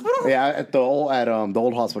the hospital? Yeah, at the old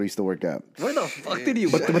hospital I used to work at. Where the fuck did he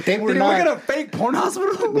But they were did he not. work at a fake porn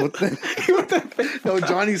hospital? He worked at a fake No,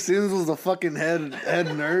 Johnny Sins was the fucking head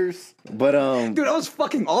nurse. But Dude, I was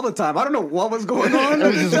fucking all the time. I don't know what was going on. it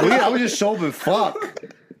was just weird. I was just showing fuck.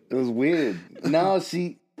 It was weird. No,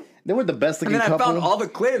 see, they were the best And looking then I couple. found all the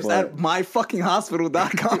clips but- at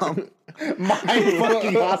myfuckinghospital.com. My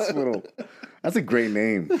fucking hospital. That's a great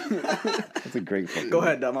name. That's a great fucking Go name.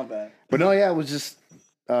 ahead, Dom, my bad. But no, yeah, it was just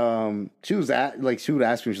she would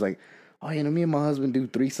ask me, she's like, oh, you know, me and my husband do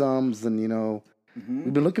threesomes, and you know,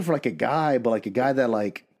 we've been looking for like a guy, but like a guy that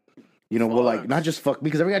like, you know, will like not just fuck me,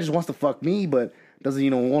 because every guy just wants to fuck me, but doesn't,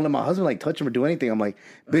 you know, won't let my husband like touch him or do anything. I'm like,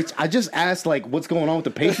 bitch, I just asked like what's going on with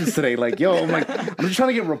the patients today. Like, yo, I'm just trying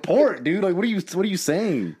to get a report, dude. Like, what are you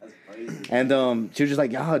saying? And she was just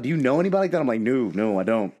like, do you know anybody like that? I'm like, no, I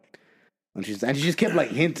don't. And she just kept like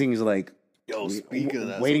hinting, like, Yo, speaking of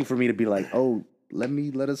that, waiting for me to be like, oh,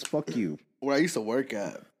 let us fuck you. where I used to work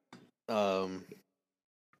at,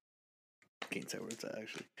 can't say where it's at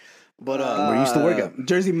actually, but Where you used to work at?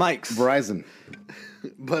 Jersey Mike's. Verizon.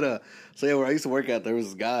 but so yeah, where I used to work at, there was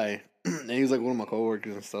this guy, and he was like one of my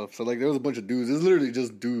coworkers and stuff. So like there was a bunch of dudes. It's literally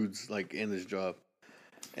just dudes like in this job,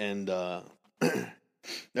 and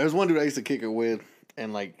there was one dude I used to kick it with.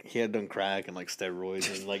 And like he had done crack and like steroids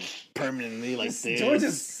and like permanently like this. George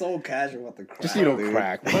is so casual with the crack. Just, you know,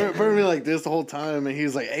 crack. Permanently like this the whole time. And he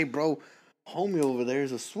was like, "Hey, bro, homie over there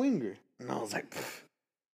is a swinger." And I was like,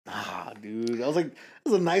 "Nah, dude." I was like, "This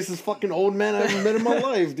is the nicest fucking old man I ever met in my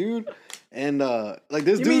life, dude." And like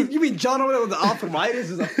this dude, You mean John over there with the arthritis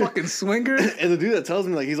is a fucking swinger? and the dude that tells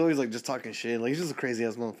me like he's always like just talking shit, like he's just a crazy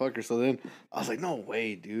ass motherfucker. So then I was like, "No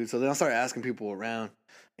way, dude." So then I started asking people around,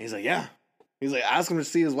 and he's like, "Yeah." He's like, ask him to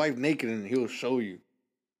see his wife naked and he'll show you.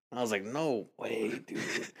 And I was like, no way, dude.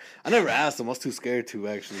 I never asked him. I was too scared to,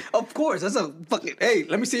 actually. Of course, that's a fucking. Hey,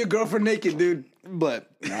 let me see your girlfriend naked, dude.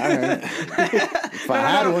 But All right. If I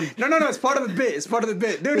had one. No, it's part of the bit. It's part of the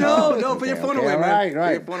bit, dude. No, put your phone away, man.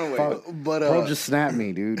 Right. Put your phone away. Fuck. but Bro, just snap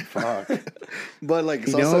me, dude. Fuck. but like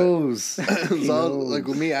He so I was knows. He so knows. like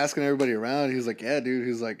with me asking everybody around, he was like, yeah, dude.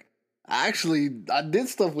 He's like, actually, I did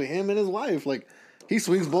stuff with him and his wife. Like, he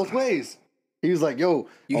swings both ways. He was like, yo,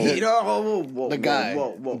 the guy.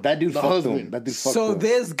 Whoa. That dude The fucked husband. him. That dude fucked So him.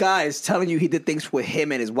 this guy is telling you he did things with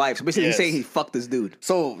him and his wife. So basically, Yes. he's saying he fucked this dude.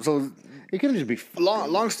 So It couldn't just be.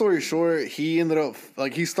 long story short, he ended up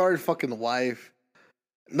like he started fucking the wife.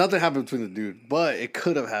 Nothing happened between the dude, but it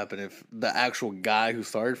could have happened if the actual guy who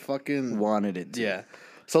started fucking Wanted it. Yeah.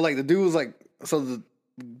 So like the dude was like, so the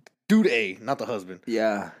dude A, not the husband,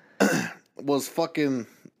 Yeah. was fucking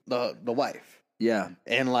the wife, Yeah.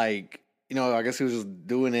 and like, you know, I guess he was just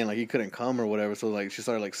doing it like he couldn't come or whatever. So like she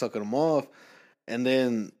started like sucking him off, and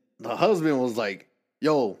then the husband was like,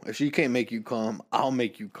 "Yo, if she can't make you come, I'll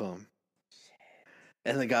make you come."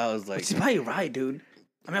 And the guy was like, He's probably right, dude.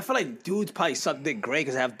 I mean, I feel like dudes probably suck dick great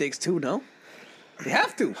because they have dicks too, no? They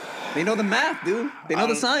have to. They know the math, dude. They know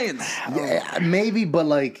the science. Yeah, maybe, but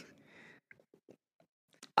like,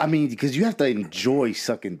 I mean, because you have to enjoy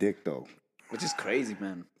sucking dick, though. Which is crazy,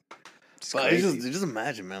 man. It's but it's crazy. just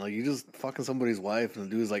imagine, man, like you just fucking somebody's wife, and the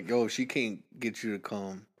dude's like, "Yo, if she can't get you to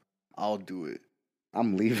come, I'll do it."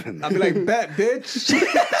 I'm leaving. I'd be like, bet, bitch.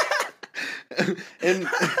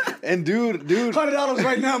 and dude, $100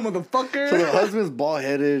 right now, motherfucker. so the husband's bald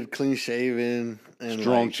headed, clean shaven, and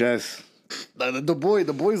Strong like, chest.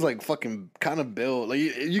 the boy's like fucking kind of built. Like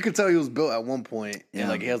you could tell he was built at one point, Yeah. and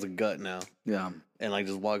like he has a gut now, Yeah. and like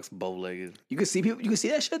just walks bow legged. You can see people. You can see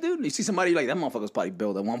that shit, dude. You see somebody like that motherfucker's probably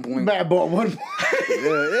built at one point. Bad boy. One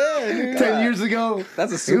Yeah, 10 years ago.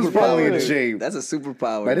 That's a He was probably superpower. in shape. That's a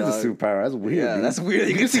superpower. That is dog. a superpower. That's weird. Yeah, dude. that's weird.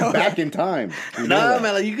 You can see tell back that. in time. You know Nah, that.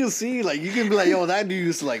 man, like you can see, like you can be like, yo, that dude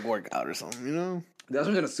used to like work out or something, you know? I was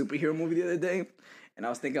watching a superhero movie the other day, and I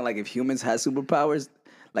was thinking like if humans had superpowers,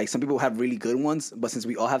 like some people have really good ones, but since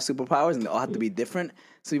we all have superpowers and they all have to be different,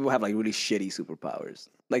 some people have like really shitty superpowers.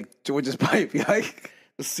 Like George is probably like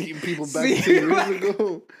Seeing people back See, 2 years like-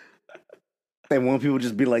 ago. And one people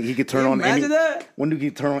just be like, he could turn Can on you any. imagine that? One dude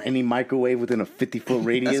could turn on any microwave within a 50-foot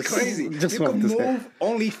radius. That's crazy. Just you off can this head. move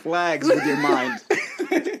only flags with your mind.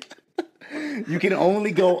 You can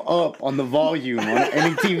only go up on the volume on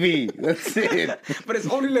any TV. That's it. But it's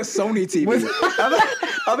only the Sony TV.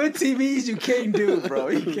 Other TVs you can't do, bro.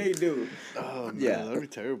 You can't do. Oh, man, Yeah. that'd be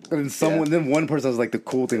terrible. And then one person has like the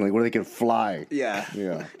cool thing, like where they can fly. Yeah.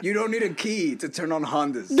 Yeah. You don't need a key to turn on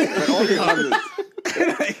Hondas. But only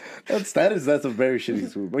Hondas. That's a very shitty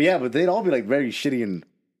swoop. But yeah, but they'd all be like very shitty and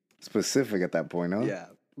specific at that point, huh? Yeah.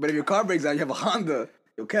 But if your car breaks down, you have a Honda.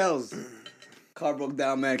 Yo, Kels, car broke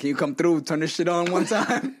down, man. Can you come through, turn this shit on one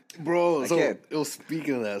time? Bro, so can't. it was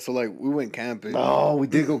speaking of that. So like we went camping. Oh, we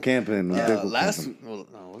did go camping. We did go last camping. well,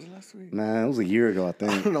 no, was it last week? Nah, it was a year ago, I I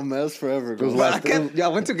think. don't know, man. It's forever ago. was But I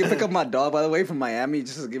went to pick up my dog, by the way, from Miami,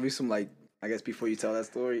 just to give you some, like, I guess before you tell that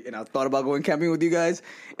story. And I thought about going camping with you guys.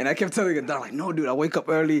 And I kept telling the dog, like, no, dude, I wake up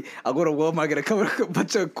early. I'll go to Walmart, get a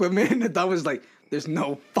bunch of equipment. And the dog was like, there's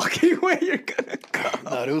no fucking way you're gonna go.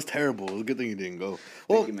 No, it was terrible. It was a good thing you didn't go.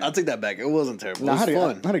 Well, you, man. I'll take that back. It wasn't terrible. No, It was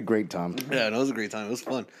fun. I had a great time. Yeah, no, it was a great time. It was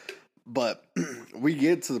fun. But we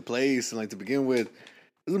get to the place, and like to begin with,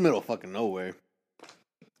 it's in the middle of fucking nowhere.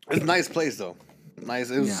 It's a nice place though. Nice.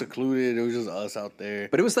 It was secluded. It was just us out there.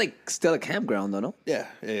 But it was like still a campground, though, no? Yeah.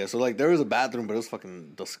 So like there was a bathroom, but it was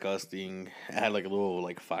fucking disgusting. It had like a little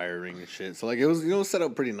like fire ring and shit. So like it was set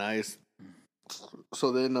up pretty nice.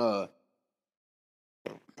 So then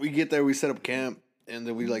we get there, we set up camp, and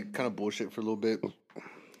then we like kind of bullshit for a little bit.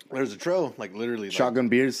 There's a trail, like literally Shotgun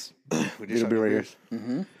beers. we did It'll be shotgun right beers. here.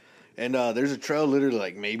 Mm-hmm. And there's a trail literally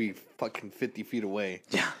like maybe fucking 50 feet away.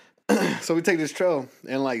 Yeah. So we take this trail,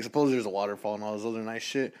 and like suppose there's a waterfall and all this other nice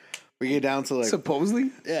shit. We get down to like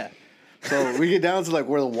Supposedly? yeah. So we get down to like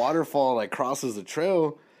where the waterfall like crosses the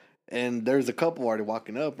trail, and there's a couple already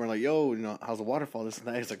walking up. And we're like, yo, how's the waterfall? This and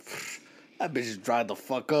that. He's like, that bitch just dried the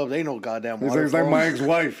fuck up. They ain't no goddamn waterfall. It's like my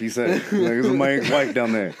ex-wife, he said. Like, this is my ex-wife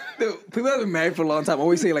down there. Dude, people that have been married for a long time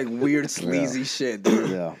always say like weird, sleazy shit, dude.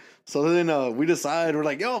 Yeah. So then we decide, we're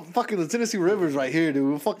like, yo, fucking the Tennessee River's right here, dude.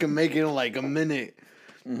 We'll fucking make it in like a minute.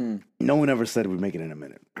 No one ever said we'd make it in a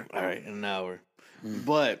minute. All right, in an hour.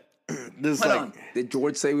 But this Hold like on. Did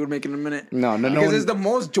George say we would make it in a minute? No Because one, it's the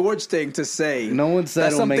most George thing to say. no one said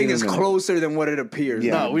that it'll make it something in is a minute. closer than what it appears.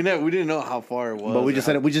 Yeah. no, we didn't know how far it was. But we just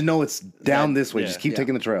said it. We just know it's down this way. yeah. Just keep Yeah.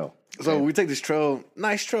 taking the trail. So we take this trail,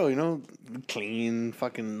 nice trail, clean,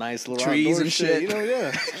 fucking nice little Trees outdoor and shit.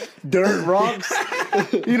 yeah. Dirt, rocks.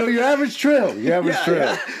 Your average trail. Your average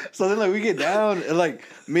trail. So then like we get down and like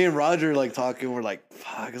me and Roger like talking, we're like,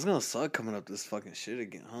 fuck, it's gonna suck coming up this fucking shit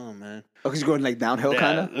again, huh, man? Oh, because you're going like downhill,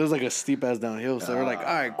 kind of? It was like a steep ass downhill. So we're like, all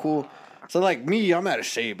right, cool. So like me, I'm out of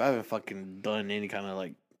shape. I haven't fucking done any kind of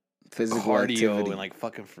like Physical cardio activity. in like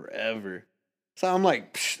fucking forever. So I'm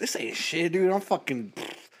like, this ain't shit, dude.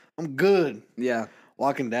 I'm good. Yeah.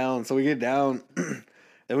 Walking down. So we get down,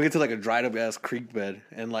 and we get to like a dried up ass creek bed,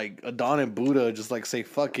 and like Adon and Buddha just like say,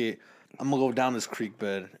 fuck it, I'm gonna go down this creek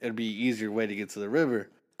bed. It'd be an easier way to get to the river.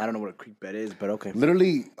 I don't know what a creek bed is, but okay.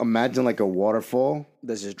 Literally, imagine like a waterfall,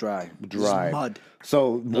 That's just dry. dry. Just mud.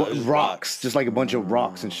 So it's rocks, rocks. just like a bunch of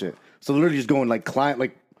rocks and shit. So literally just going like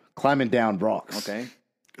climbing down rocks. Okay.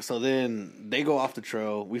 So then they go off the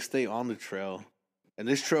trail. We stay on the trail. And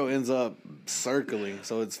this trail ends up circling.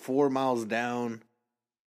 So it's 4 miles down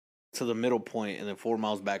to the middle point and then 4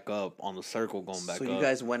 miles back up on the circle going back up. So you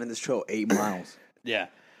guys went in this trail 8 miles. Yeah.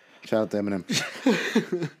 Shout out to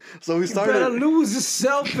Eminem. So we You better started. lose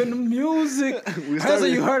yourself in the music. That's what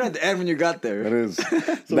you heard at the end when you got there. That is.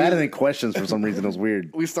 That and then questions for some reason. It was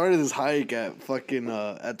weird. We started this hike at fucking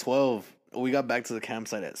at 12. We got back to the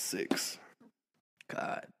campsite at 6.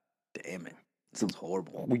 God damn it. Sounds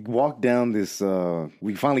horrible. We walked down this.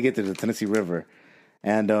 We finally get to the Tennessee River,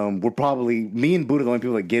 and we're probably me and Buddha the only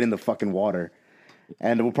people that get in the fucking water,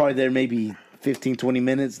 and we're probably there maybe 15, 20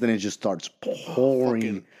 minutes. Then it just starts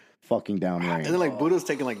pouring fucking down rain. And then like Buddha's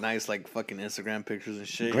taking like nice like fucking Instagram pictures and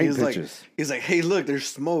shit. Great he's pictures. He's like, hey, look, there's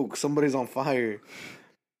smoke. Somebody's on fire.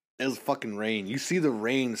 It was fucking rain. You see the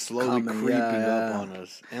rain slowly Coming, creeping yeah. up on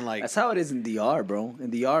us, and like That's how it is in DR, bro.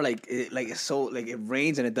 In DR, it's so like it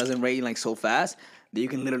rains and it doesn't rain like so fast that you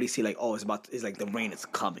can literally see like it's like the rain is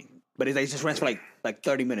coming, but it just rains for like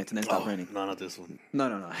 30 minutes and then stops raining. no, not this one.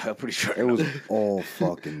 No, I'm pretty sure. It was all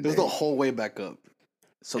fucking. It was the whole way back up.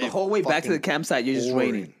 So the whole way back to the fucking campsite, you're just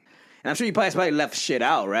pouring. raining. And I'm sure you probably left shit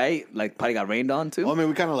out, right? Like probably got rained on too. Well, I mean,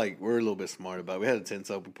 we kind of like we're a little bit smart about it. We had the tents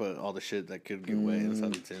up. We put all the shit that could get wet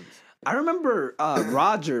inside the tents. I remember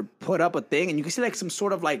Roger put up a thing, and you can see like some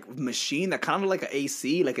sort of like machine that kind of looked like an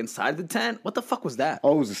AC, like inside the tent. What the fuck was that?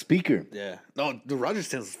 Oh, it was a speaker. Yeah. No, the Rogers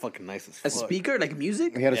tent is fucking nice as fuck. A speaker, like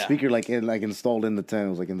music? He had a Yeah. speaker installed in the tent. It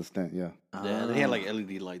was like in the tent. Yeah, Yeah, and then he had like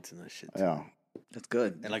LED lights and that shit. Too. yeah. That's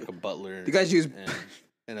good. And like a butler. You guys use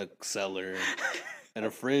and a cellar. and a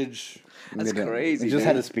fridge. That's crazy. It just dude.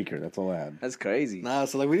 had a speaker. That's all I had. That's crazy. Nah,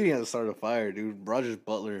 so like we didn't have to start a fire, dude. Roger's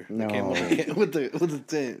butler No. came with the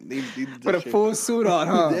tent. They did Put a shit. full suit on,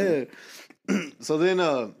 huh? Yeah. So then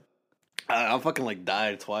I fucking like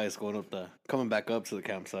died twice coming back up to the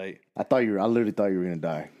campsite. I literally thought you were gonna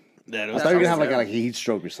die. Yeah, it I was, thought you were gonna have terrible. like a heat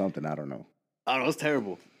stroke or something. I don't know. I don't know, it was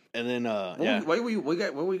terrible. And then yeah, What were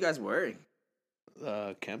you guys wearing?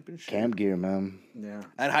 camping shit. Camp gear, man. Yeah.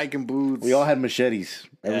 I had hiking boots. We all had machetes.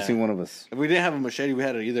 Every Yeah. single one of us. If we didn't have a machete, we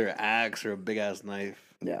had either an axe or a big ass knife.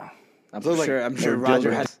 Yeah. I'm So, like, sure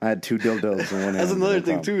Roger has. I had 2 dildos in one hand. That's another no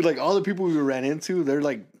thing problem. too. Like all the people we ran into, they're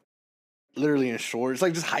like literally in shorts,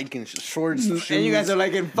 like just hiking shorts. And you guys are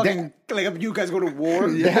like in fucking like you guys go to war.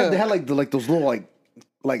 They had like those little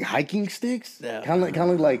like hiking sticks. Yeah. Kind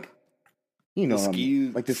of like you know,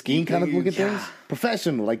 The the skiing kind of ski looking yeah. things.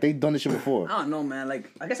 Professional, like they've done this shit before. I don't know, man.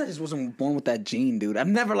 Like, I guess I just wasn't born with that gene, dude. I've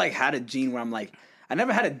never like had a gene where I'm like, I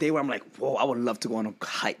never had a day where I'm like, whoa, I would love to go on a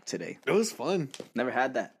hike today. It was fun. Never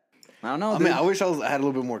had that. I don't know. I dude. mean, I wish I had a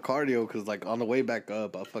little bit more cardio because like on the way back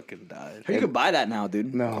up, I fucking died. you could buy that now,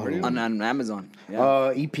 dude. No. on Amazon. Yeah.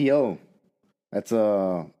 EPO. That's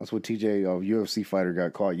what TJ, a UFC fighter,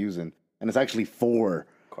 got caught using, and it's actually for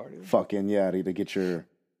Cardio. fucking to get your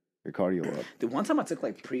cardio up. Dude, one time I took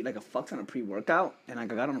like a fuck ton of pre-workout, and I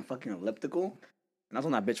got on a fucking elliptical, and I was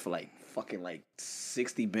on that bitch for like fucking like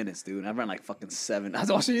 60 minutes, dude. And I ran like fucking 7. I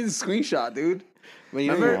was showing you the screenshot, dude.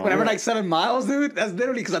 Remember when I ran like 7 miles, dude? That's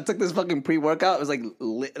literally because I took this fucking pre-workout. It was like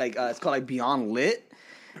lit, it's called like Beyond Lit,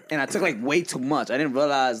 and I took like way too much. I didn't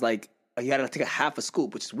realize like you had to take a half a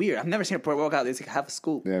scoop, which is weird. I've never seen a pre-workout they take half a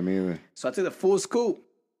scoop. Yeah, me either. So I took the full scoop,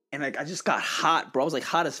 and like I just got hot, bro. I was like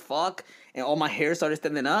hot as fuck, and all my hair started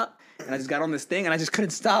standing up, and I just got on this thing, and I just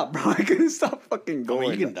couldn't stop, bro. I couldn't stop fucking I going.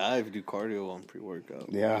 mean, you can die if you do cardio on pre-workout.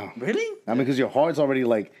 Yeah. Really? I mean, because your heart's already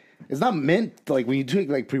like, it's not meant to, like, when you do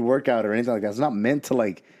like pre-workout or anything like that, it's not meant to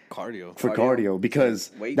like Cardio. for cardio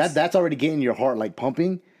because Weights. that's already getting your heart like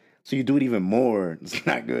pumping. So you do it even more. It's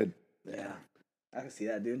not good. Yeah, I can see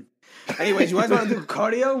that, dude. Anyways, you guys want to do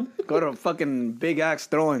cardio? Go to fucking Big Axe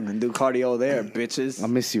Throwing and do cardio there, bitches. I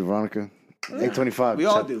miss you, Veronica. 825. We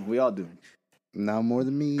all do. We all do. Not more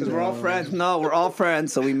than me. Because we're all friends. No, we're all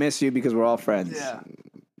friends, so we miss you because we're all friends. Yeah.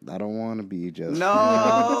 I don't want to be just.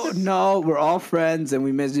 No, we're all friends, and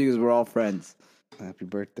we miss you because we're all friends. Happy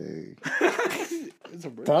birthday. It's a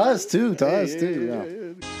birthday. To us too.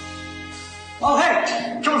 Yeah. Oh,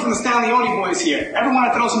 hey, coming from the StanleyOni Boys here. Ever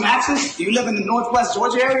want to throw some axes? Do you live in the Northwest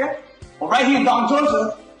Georgia area? Well, right here in Don,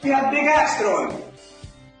 Georgia, we have Big Axe Throwing.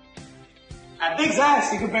 At Big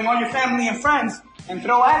Axe, you can bring all your family and friends and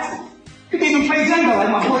throw axes. You can even play Jenga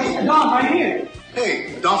like my boy Don right here.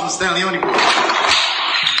 Hey, Don from StanleyOni Boys.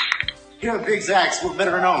 Here at Big Zax, we're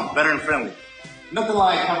veteran owned, veteran friendly. Nothing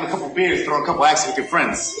like having a couple beers, throwing a couple axes with your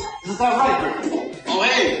friends. Isn't that right, Griffin? Oh,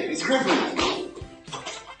 hey, it's Griffin.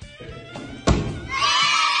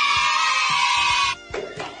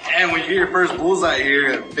 And when you get your first bullseye here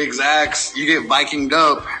at Big Zax, you get Vikinged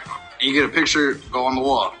up, and you get a picture, go on the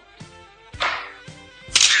wall.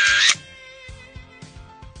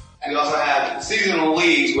 And we also have seasonal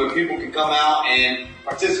leagues where people can come out and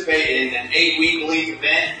participate in an 8-week league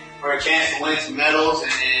event for a chance to win some medals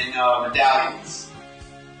and medallions.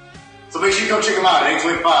 So make sure you go check them out at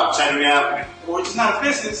 825 Chattanooga Avenue. We're just not a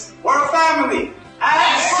business, we're a family.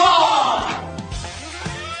 Axe on!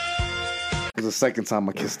 It was the second time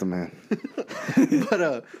I kissed a man.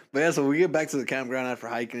 But yeah, so we get back to the campground after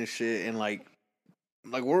hiking and shit, and like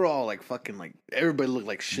we're all like fucking like everybody looked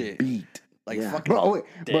like shit. Beat. Like Yeah. fucking Bro, wait,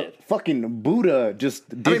 dead. but fucking Buddha just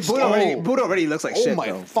I mean, ditched Buddha already looks like Oh shit, my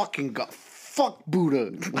though. fucking god. Fuck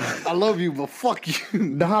Buddha. I love you, but fuck you.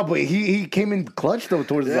 Nah, but he came in clutch though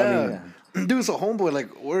towards the Yeah. Dude, so homeboy,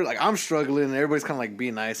 like, we're like, I'm struggling, and everybody's kind of like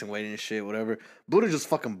being nice and waiting and shit, whatever. Buddha just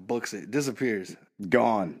fucking books it, disappears.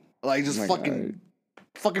 gone. Like, just Oh my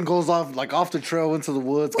fucking goes off, like, off the trail into the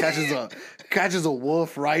woods, catches a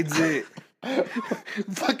wolf, rides it.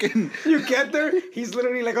 Fucking. You get there, he's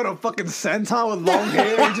literally like on a fucking centaur with long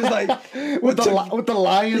hair, and just like With the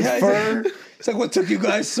lion's Yeah, fur. It's like, what took you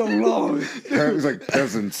guys so long? He's like,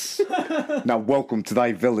 peasants. Now welcome to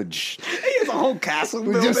thy village. He has a whole castle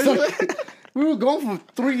We, built. just, we were going for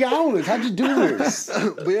 3 hours. How'd you do this?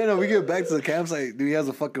 But yeah, no, we get back to the campsite. Dude, he has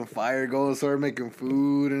a fucking fire going, started making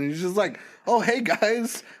food, and he's just like, oh, hey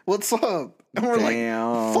guys, what's up? And we're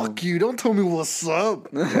Damn. like, fuck you, don't tell me what's up.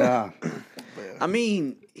 Yeah. I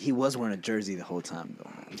mean, he was wearing a jersey the whole time, though.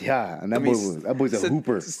 Yeah, and that boy's a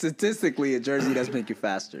hooper. Statistically, a jersey does make you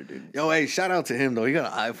faster, dude. Yo, hey, shout out to him though. He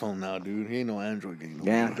got an iPhone now, dude. He ain't no Android game.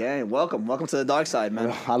 Yeah. Welcome to the dark side,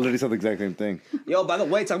 man. I literally said the exact same thing. Yo, by the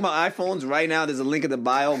way, talking about iPhones, right now there's a link in the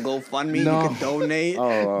bio. GoFundMe. No. You can donate.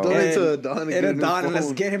 Donate to Adon and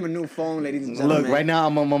let's get him a new phone, ladies and gentlemen. Look, right now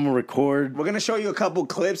I'm gonna record. We're gonna show you a couple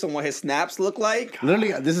clips on what his snaps look like.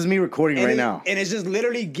 Literally, this is me recording right now. And it's just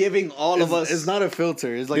literally giving all of us. It's not a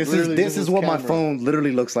filter. It's like this is what my phone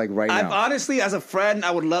literally looks like right now. Honestly, as a friend,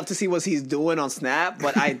 I would love to see what he's doing on Snap,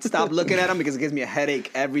 but I stopped looking at him because it gives me a headache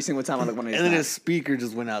every single time I look at one of his And then snaps. his speaker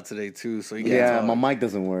just went out today too, so he can't my talk. mic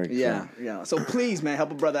doesn't work. Yeah. So please, man,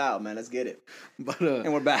 help a brother out, man. Let's get it.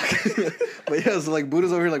 And we're back. But yeah, so like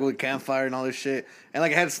Buddha's over here like with campfire and all this shit, and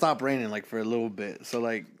like it had to stop raining like for a little bit. So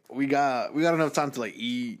like we got enough time to like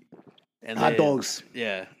eat. And Hot dogs.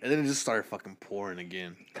 Yeah. And then it just started fucking pouring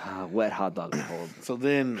again. God, wet hot dog is horrible. So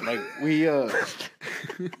then like we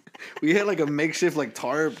we had like a makeshift like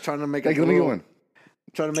tarp trying to make Let me get one.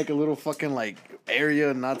 Trying to make a little fucking like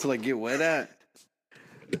area not to like get wet at.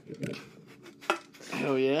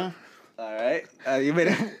 Hell yeah. All right. You made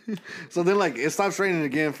it. So then like it stops raining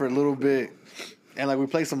again for a little bit. And like we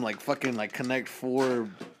play some like fucking like Connect 4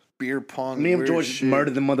 beer pong. Me and George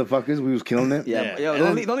murdered the motherfuckers. We was killing it. Yeah. Yo,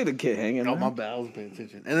 don't leave the kid hanging. Oh, man. my bad. I was paying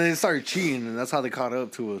attention. And then they started cheating, and that's how they caught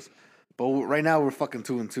up to us. But right now, we're fucking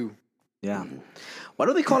 2-2. Yeah. Why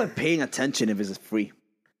do they call it paying attention if it's free?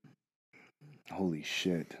 Holy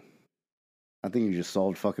shit. I think you just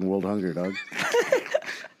solved fucking world hunger, dog.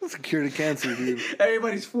 That's a cure to cancer, dude.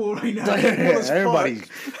 Everybody's full right now. Everybody's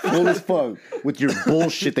full as fuck with your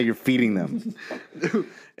bullshit that you're feeding them.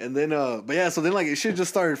 And then, but yeah, so then like it shit just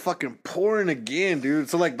started fucking pouring again, dude.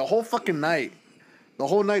 So like the whole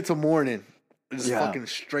night till morning, it just fucking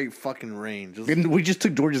straight fucking rain. We just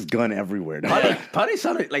took George's gun everywhere. Dog. Probably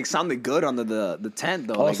sounded good under the tent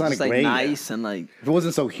though. Oh, Like, it sounded just, like great. nice and like If it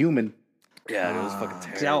wasn't so human. Yeah, it was fucking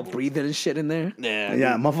terrible. y'all breathing and shit in there.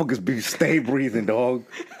 Yeah, motherfuckers stay breathing, dog.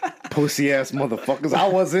 Pussy ass motherfuckers. I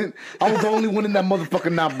wasn't. I was the only one in that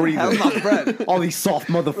motherfucker not breathing. That was my friend. All these soft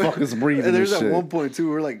motherfuckers breathing. And there's and at shit. one point too,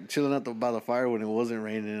 we're like chilling out by the fire when it wasn't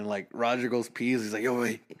raining, and like Roger goes pees. He's like, "Yo,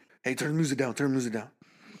 wait, hey, turn the music down.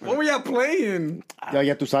 What were y'all playing? Ya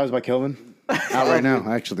Tu Sabes by Kelvin. Out right now,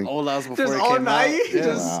 actually. All hours before Just it all came night. out. Yeah.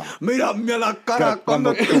 Just mírame la cara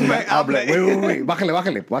cuando tú me hables. Wait.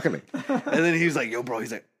 Bájale. And then he was like, "Yo, bro,"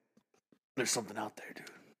 he's like, "There's something out there, dude."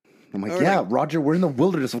 I'm like, yeah, Roger, we're in the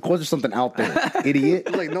wilderness. Of course there's something out there, idiot. I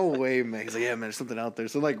was like, "No way, man." He's like, "Yeah, man, there's something out there."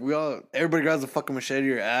 So like, everybody grabs a fucking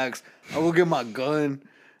machete or axe. I will get my gun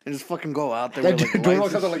and just fucking go out there. With, like, Don't lights walk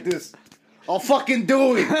and out there like this. I'll fucking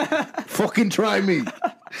do it. Fucking try me.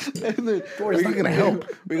 And then It's not gonna help.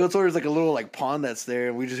 We go towards like a little like pond that's there,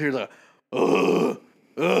 and we just hear the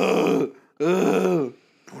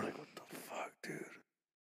we're like, what the fuck, dude?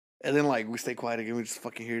 And then like we stay quiet again, we just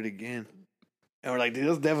fucking hear it again. And we're like, dude,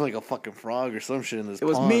 that's definitely like a fucking frog or some shit in this It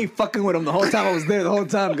was pond. me fucking with him the whole time I was there. The whole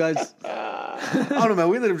time, guys. I don't know, man.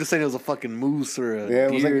 We ended up just saying it was a fucking moose or a Yeah,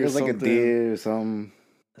 deer it was like a something. deer or something.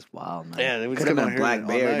 That's wild, man. Yeah, we just could have kept on been a black hearing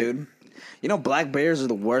it all bear, night. dude. You know, black bears are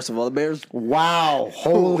the worst of all the bears. Wow.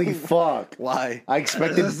 Holy fuck. Why? I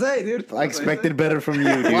expected dude. I expected better from you,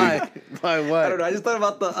 dude. Why? Why? I don't know. I just thought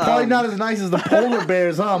about the Probably not as nice as the polar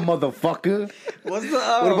bears, huh, motherfucker? What's the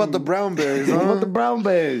What about the brown bears? What Huh? about the brown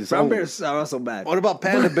bears? brown Oh, bears are also bad. What about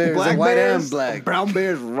panda bears? Black Like white bears, and black. brown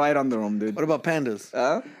bears right under them, dude. What about pandas?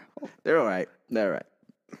 They're all right. They're all right.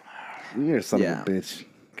 You're a son Yeah. of a bitch.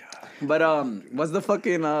 But what's the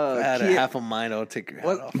fucking I had a key- half a mind. I'll take your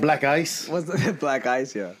hat off. Black ice. What's the black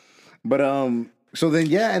ice? Yeah. But so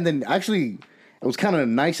then and then actually it was kind of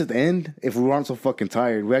nice at the end. If we weren't so fucking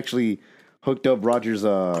tired, we actually hooked up Roger's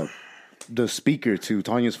the speaker to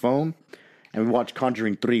Tanya's phone, and we watched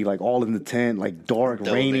Conjuring 3 like all in the tent, like dark,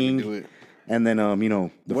 Don't make me do raining, it. and then you know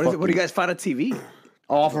the What do you guys find on TV?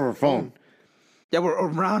 off of her phone. Yeah, we're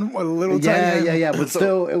around a little tiny. Yeah. But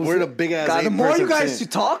still, it was We're in a big ass. God, the more you guys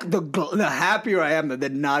tent. talk, the happier I am that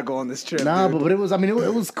did not go on this trip. nah, dude. but it was. I mean,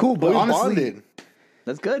 it was cool. But we honestly, bonded.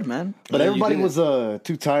 That's good, man. but Yeah, you everybody did was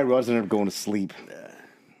too tired. We ended up going to sleep.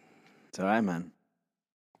 It's all right, man.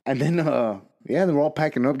 And then then we're all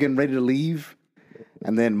packing up, getting ready to leave.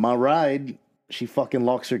 And then my ride, she fucking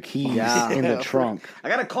locks her keys Yeah. in the trunk. I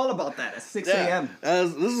got a call about that at 6 Yeah. a.m.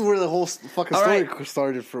 This is where the whole fucking All story right.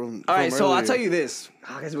 started from. All right, so I'll earlier. tell you this.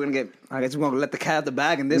 I guess we're gonna let the cat out the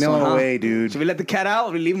bag in this No one, huh? way, dude. Should we let the cat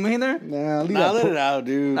out? We leave him in there? Nah, leave Nah, that let po- it out,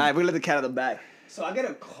 dude. All right, we let the cat out of the bag. So I get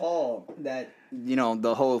a call that, you know,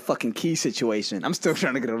 the whole fucking key situation. I'm still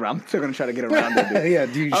trying to get around. I'm still gonna try to get around it, dude. Yeah,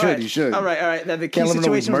 dude, you All should. right. You should. All right. That the key Can't let 'em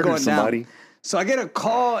know we situation was murdered going somebody. down. So I get a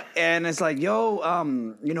call and it's like,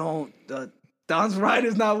 yo, Don's ride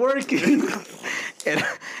is not working.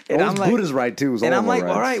 and I'm like, Buddha's right too. And I'm like,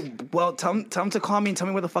 all right, well, tell them to call me and tell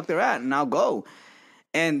me where the fuck they're at, and I'll go.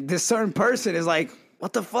 And this certain person is like,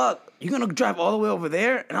 what the fuck? You gonna drive all the way over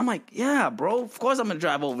there? And I'm like, yeah, bro, of course I'm gonna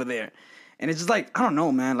drive over there. And it's just like, I don't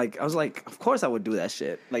know, man. Like, I was like, of course I would do that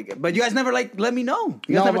shit. Like, but you guys never like let me know.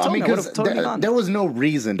 You guys never told me. I would've totally gone. There was no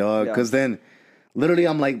reason, dog. Because then, literally,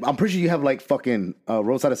 I'm pretty sure you have like fucking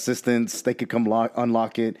roadside assistants. They could come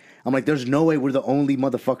unlock it. I'm like, there's no way we're the only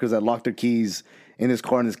motherfuckers that locked their keys in this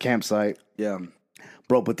car in this campsite. Yeah.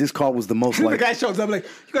 Bro, but this car was the most like... The guy shows up like,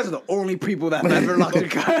 you guys are the only people that have ever locked their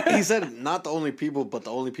car. He said not the only people, but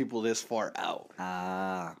the only people this far out.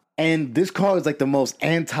 Ah. And this car is like the most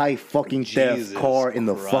anti-fucking theft car in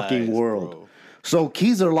the fucking world. Bro. So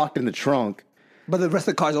keys are locked in the trunk. But the rest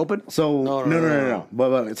of the car's open? So no.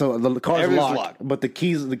 But so the car's locked, but the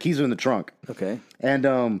keys are in the trunk. Okay. And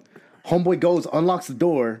homeboy goes, unlocks the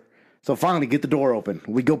door. So finally get the door open.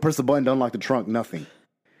 We go press the button to unlock the trunk, nothing.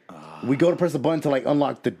 We go to press the button to like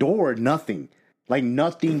unlock the door, nothing. Like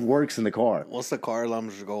nothing works in the car. Once the car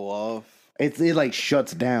alarms go off, it like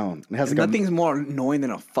shuts down. It has like nothing's more annoying than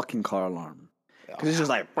a fucking car alarm. Because it's just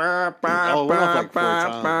like, went off like 4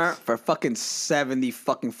 times. For fucking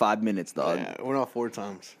 5 minutes, dog. Yeah, it went off 4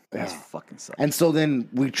 times. That's fucking sucks. And so then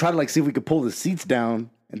we tried to like see if we could pull the seats down.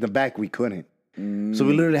 In the back, we couldn't. So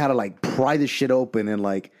we literally had to like pry this shit open and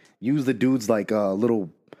like use the dude's like little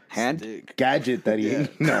hand gadget that he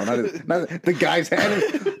not the guy's hand.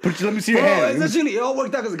 Let me see your hand. Essentially, it all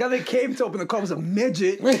worked out because the guy that came to open the car was a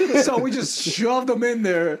midget, so we just shoved him in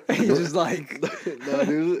there. And he's just like, no,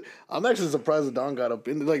 dude, I'm actually surprised that Don got up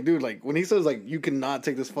in. Like, dude, like when he says like you cannot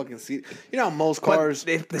take this fucking seat. You know how most cars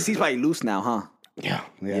the seat's probably loose now, huh?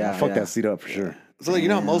 Yeah. Fuck that seat up for sure. So like you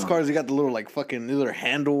know how most cars you got the little like fucking either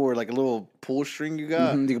handle or like a little pull string you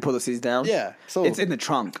got. You can pull the seats down. Yeah, so it's in the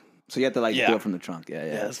trunk. So you have to like do it from the trunk.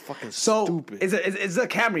 Yeah, it's fucking stupid. It's a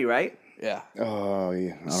Camry, right? Yeah. Oh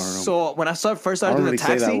yeah, I don't know. So when I first started doing the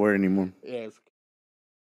taxi, I don't really say that word anymore. Yeah.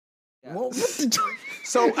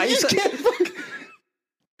 So I used to.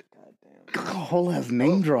 God damn. Whole has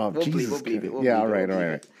name drop. Jesus. Yeah. All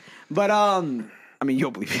right. But I mean,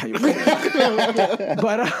 you'll believe it.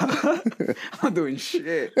 But I'm doing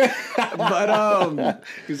shit. But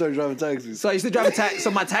you started driving taxis. So I used to drive a taxi.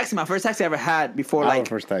 So my first taxi I ever had before, our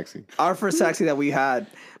first taxi that we had,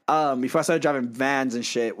 before I started driving vans and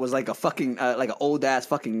shit, was like a fucking like an old ass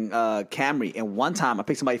fucking Camry. And one time I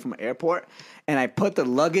picked somebody from an airport and I put the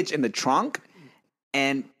luggage in the trunk.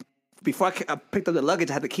 And before I picked up the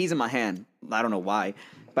luggage, I had the keys in my hand. I don't know why,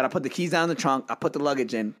 but I put the keys down in the trunk. I put the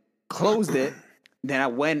luggage in, closed it. Then I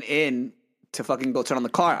went in to fucking go turn on the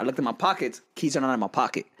car. I looked in my pockets. Keys are not in my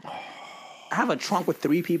pocket. I have a trunk with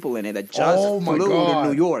 3 people in it that just flew to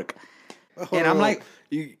New York. And I'm like...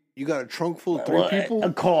 You got a trunk full of 3 people?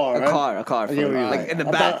 A car. Like in the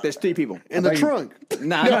back, there's 3 people. In the trunk?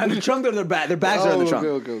 Nah, in the trunk, their bags are in the trunk.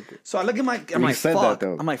 Okay. So I look at I'm like, fuck.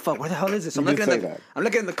 I'm like, fuck, where the hell is this? I'm looking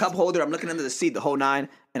in the cup holder. I'm looking under the seat, the whole 9.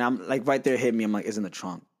 And I'm like, right there, hit me. I'm like, it's in the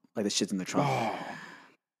trunk. Like, the shit's in the trunk.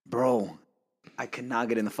 Bro. I could not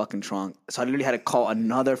get in the fucking trunk. So I literally had to call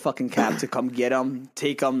another fucking cab to come get them,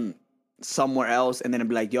 take them somewhere else, and then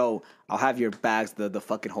be like, yo, I'll have your bags to the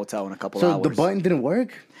fucking hotel in a couple hours. So the button didn't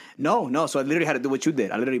work? No. So I literally had to do what you did.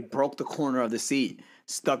 I literally broke the corner of the seat,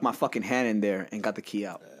 stuck my fucking hand in there, and got the key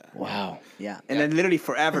out. Wow. Yeah. And then literally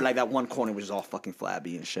forever, like that one corner was just all fucking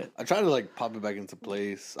flabby and shit. I tried to like pop it back into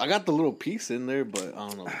place. I got the little piece in there, but I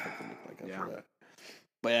don't know what it looked like after that.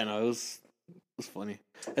 But yeah, no, it was funny.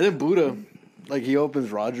 And then Buddha... Like, he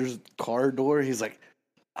opens Roger's car door. He's like,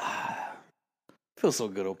 feels so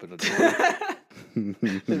good open the door.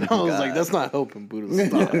 And I was like, that's not helping Buddha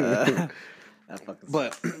stop.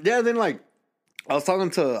 But, yeah, then, like, I was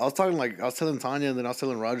telling Tanya, and then I was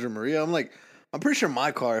telling Roger and Maria, I'm like, I'm pretty sure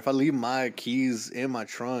my car, if I leave my keys in my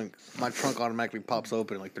trunk automatically pops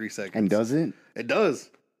open in like 3 seconds. And does it? It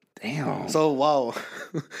does. Damn. So, while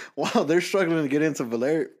they're struggling to get into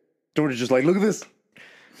Valeria, George is just like, look at this.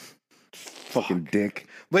 Fucking dick.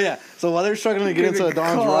 But yeah, so while they're struggling to get into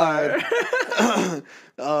Don's ride,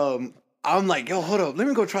 I'm like, yo, hold up, let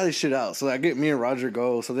me go try this shit out. So I get me and Roger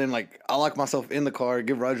go. So then like I lock myself in the car,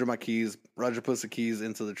 give Roger my keys. Roger puts the keys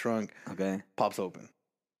into the trunk. Okay. Pops open.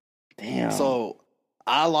 Damn. So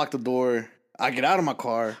I lock the door. I get out of my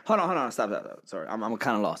car. Hold on, stop that. Sorry, I'm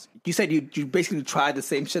kind of lost. You said you basically tried the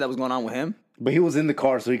same shit that was going on with him? But he was in the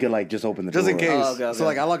car, so he could like just open the door. Just in case. Oh, okay. So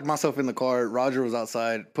like I locked myself in the car. Roger was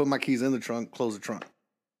outside. Put my keys in the trunk. Close the trunk.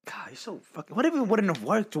 God, you're so fucking... What if it wouldn't have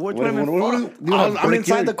worked, George? I'm I'm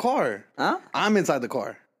inside the car. Huh? I'm inside the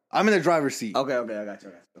car. I'm in the driver's seat. Okay, I got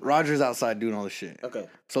you. Roger's outside doing all the shit. Okay.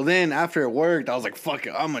 So then after it worked, I was like, fuck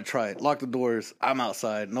it, I'm gonna try it. Lock the doors. I'm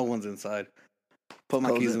outside. No one's inside. Put my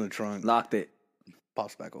Close keys it. in the trunk. Locked it.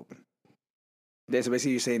 Pops back open. Yeah, so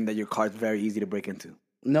basically you're saying that your car's very easy to break into.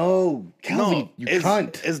 No, Calvin, you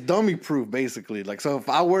cunt. It's dummy proof, basically. Like, so if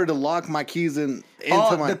I were to lock my keys into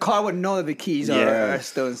my... the car would know that the keys are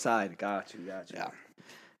still inside. Got you. Yeah.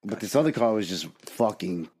 But this other car was just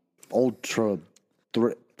fucking ultra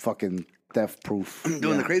fucking theft proof.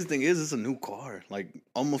 Dude, the crazy thing is, it's a new car. Like,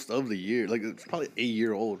 almost of the year. Like, it's probably 8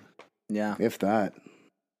 year old. Yeah. If that.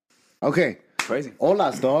 Okay. Crazy.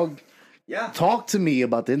 Olas, dog. Yeah. Talk to me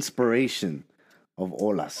about the inspiration of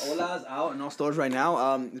Olas. Ola's out in all stores right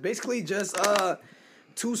now. It's basically just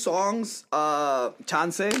 2 songs.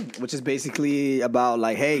 Chance, which is basically about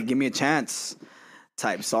like, hey, give me a chance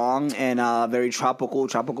type song, and very tropical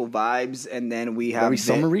vibes. And then we have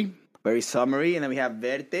very summery, and then we have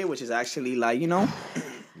Verte, which is actually like, you know,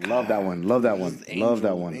 love that one. Love that one.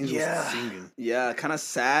 Yeah, kind of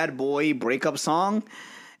sad boy breakup song.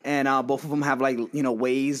 And both of them have like, you know,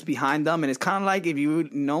 waves behind them, and it's kind of like, if you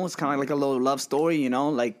know, it's kind of like a little love story, you know,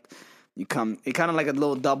 like it kind of like a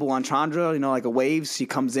little double entendre, you know, like a wave. She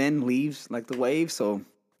comes in, leaves like the wave. So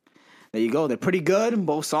there you go. They're pretty good.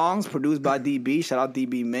 Both songs produced by DB. Shout out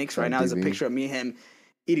DB Mix. Right now, there's a picture of me and him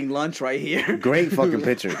eating lunch right here. Great fucking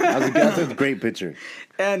picture. That's a great picture.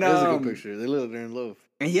 And That's a good picture. They live there in love.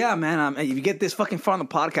 And yeah, man. If you get this fucking far on the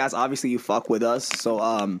podcast, obviously you fuck with us. So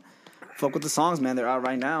fuck with the songs, man. They're out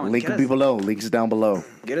right now. Link will be below. Links down below.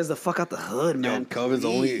 Get us the fuck out the hood, man. Kelvin's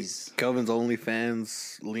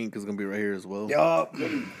OnlyFans link is gonna be right here as well. Yup.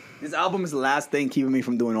 This album is the last thing keeping me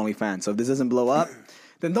from doing OnlyFans. So if this doesn't blow up,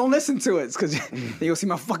 then don't listen to it. It's because you'll see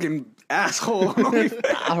my fucking asshole on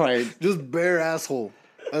OnlyFans. All right. Just bare asshole.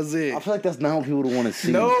 That's it. I feel like that's not what people would want to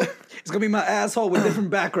see. No, it's gonna be my asshole with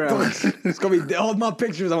different backgrounds. It's gonna be all my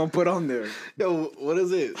pictures I'm gonna put on there. Yo, what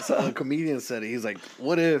is it? So a comedian said it. He's like,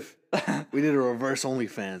 what if we did a reverse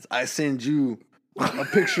OnlyFans? I send you a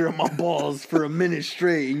picture of my balls for a minute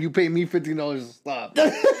straight, and you pay me $15 to stop.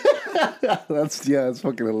 That's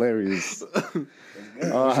fucking hilarious.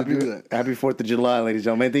 Happy 4th of July, ladies and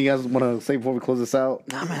gentlemen. Anything you guys want to say before we close this out?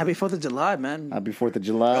 Nah, man, happy 4th of July, man. Happy 4th of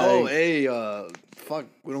July. Oh, hey, fuck,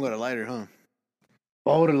 we don't got a lighter, huh?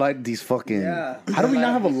 Oh, to light these fucking... Yeah. How do we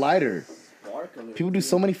not have a lighter? People do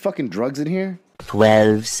so many fucking drugs in here.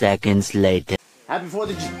 12 seconds later. Happy 4th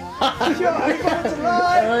of July. Happy 4th of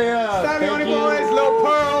July. Oh, yeah. StanleyOni Boyz, Lil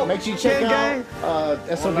Pearl. Make sure you check gang. out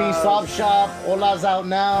SOB Sob Shop. Ola's out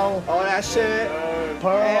now. All that shit.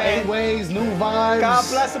 Pearl, Hey. 8 Ways, New Vibes. God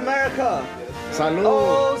bless America. Salud.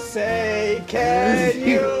 Oh, say, can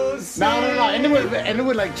you see? No. End it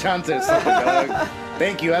with like chant or something, dog.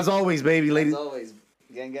 Thank you, as always, baby, ladies. As always,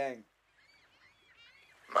 gang.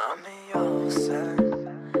 Mami, yo sé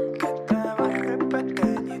que te bajé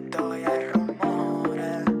pequeñito y hay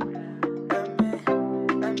rumores de mí.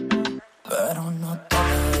 Pero no te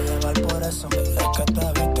dejes llevar por eso. Es que te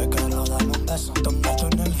viste, quiero darme un beso. Toma tu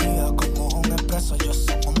energía como un expreso. Yo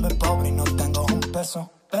soy un hombre pobre y no tengo un peso.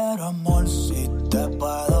 Pero amor, si te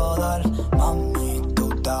puedo dar, mami,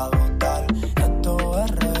 tú estás brutal. Esto es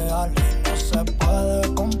real y no se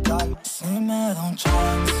puede comprar. Si me da un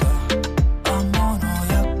chance, vámonos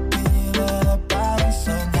de aquí, bebé, para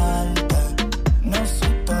enseñarte. No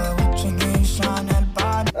soy Gucci ni Chanel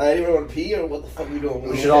para... You want to pee or what the fuck are we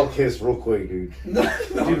doing? We should all kiss real quick, dude. No,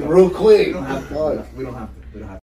 Dude, real quick. We don't have to.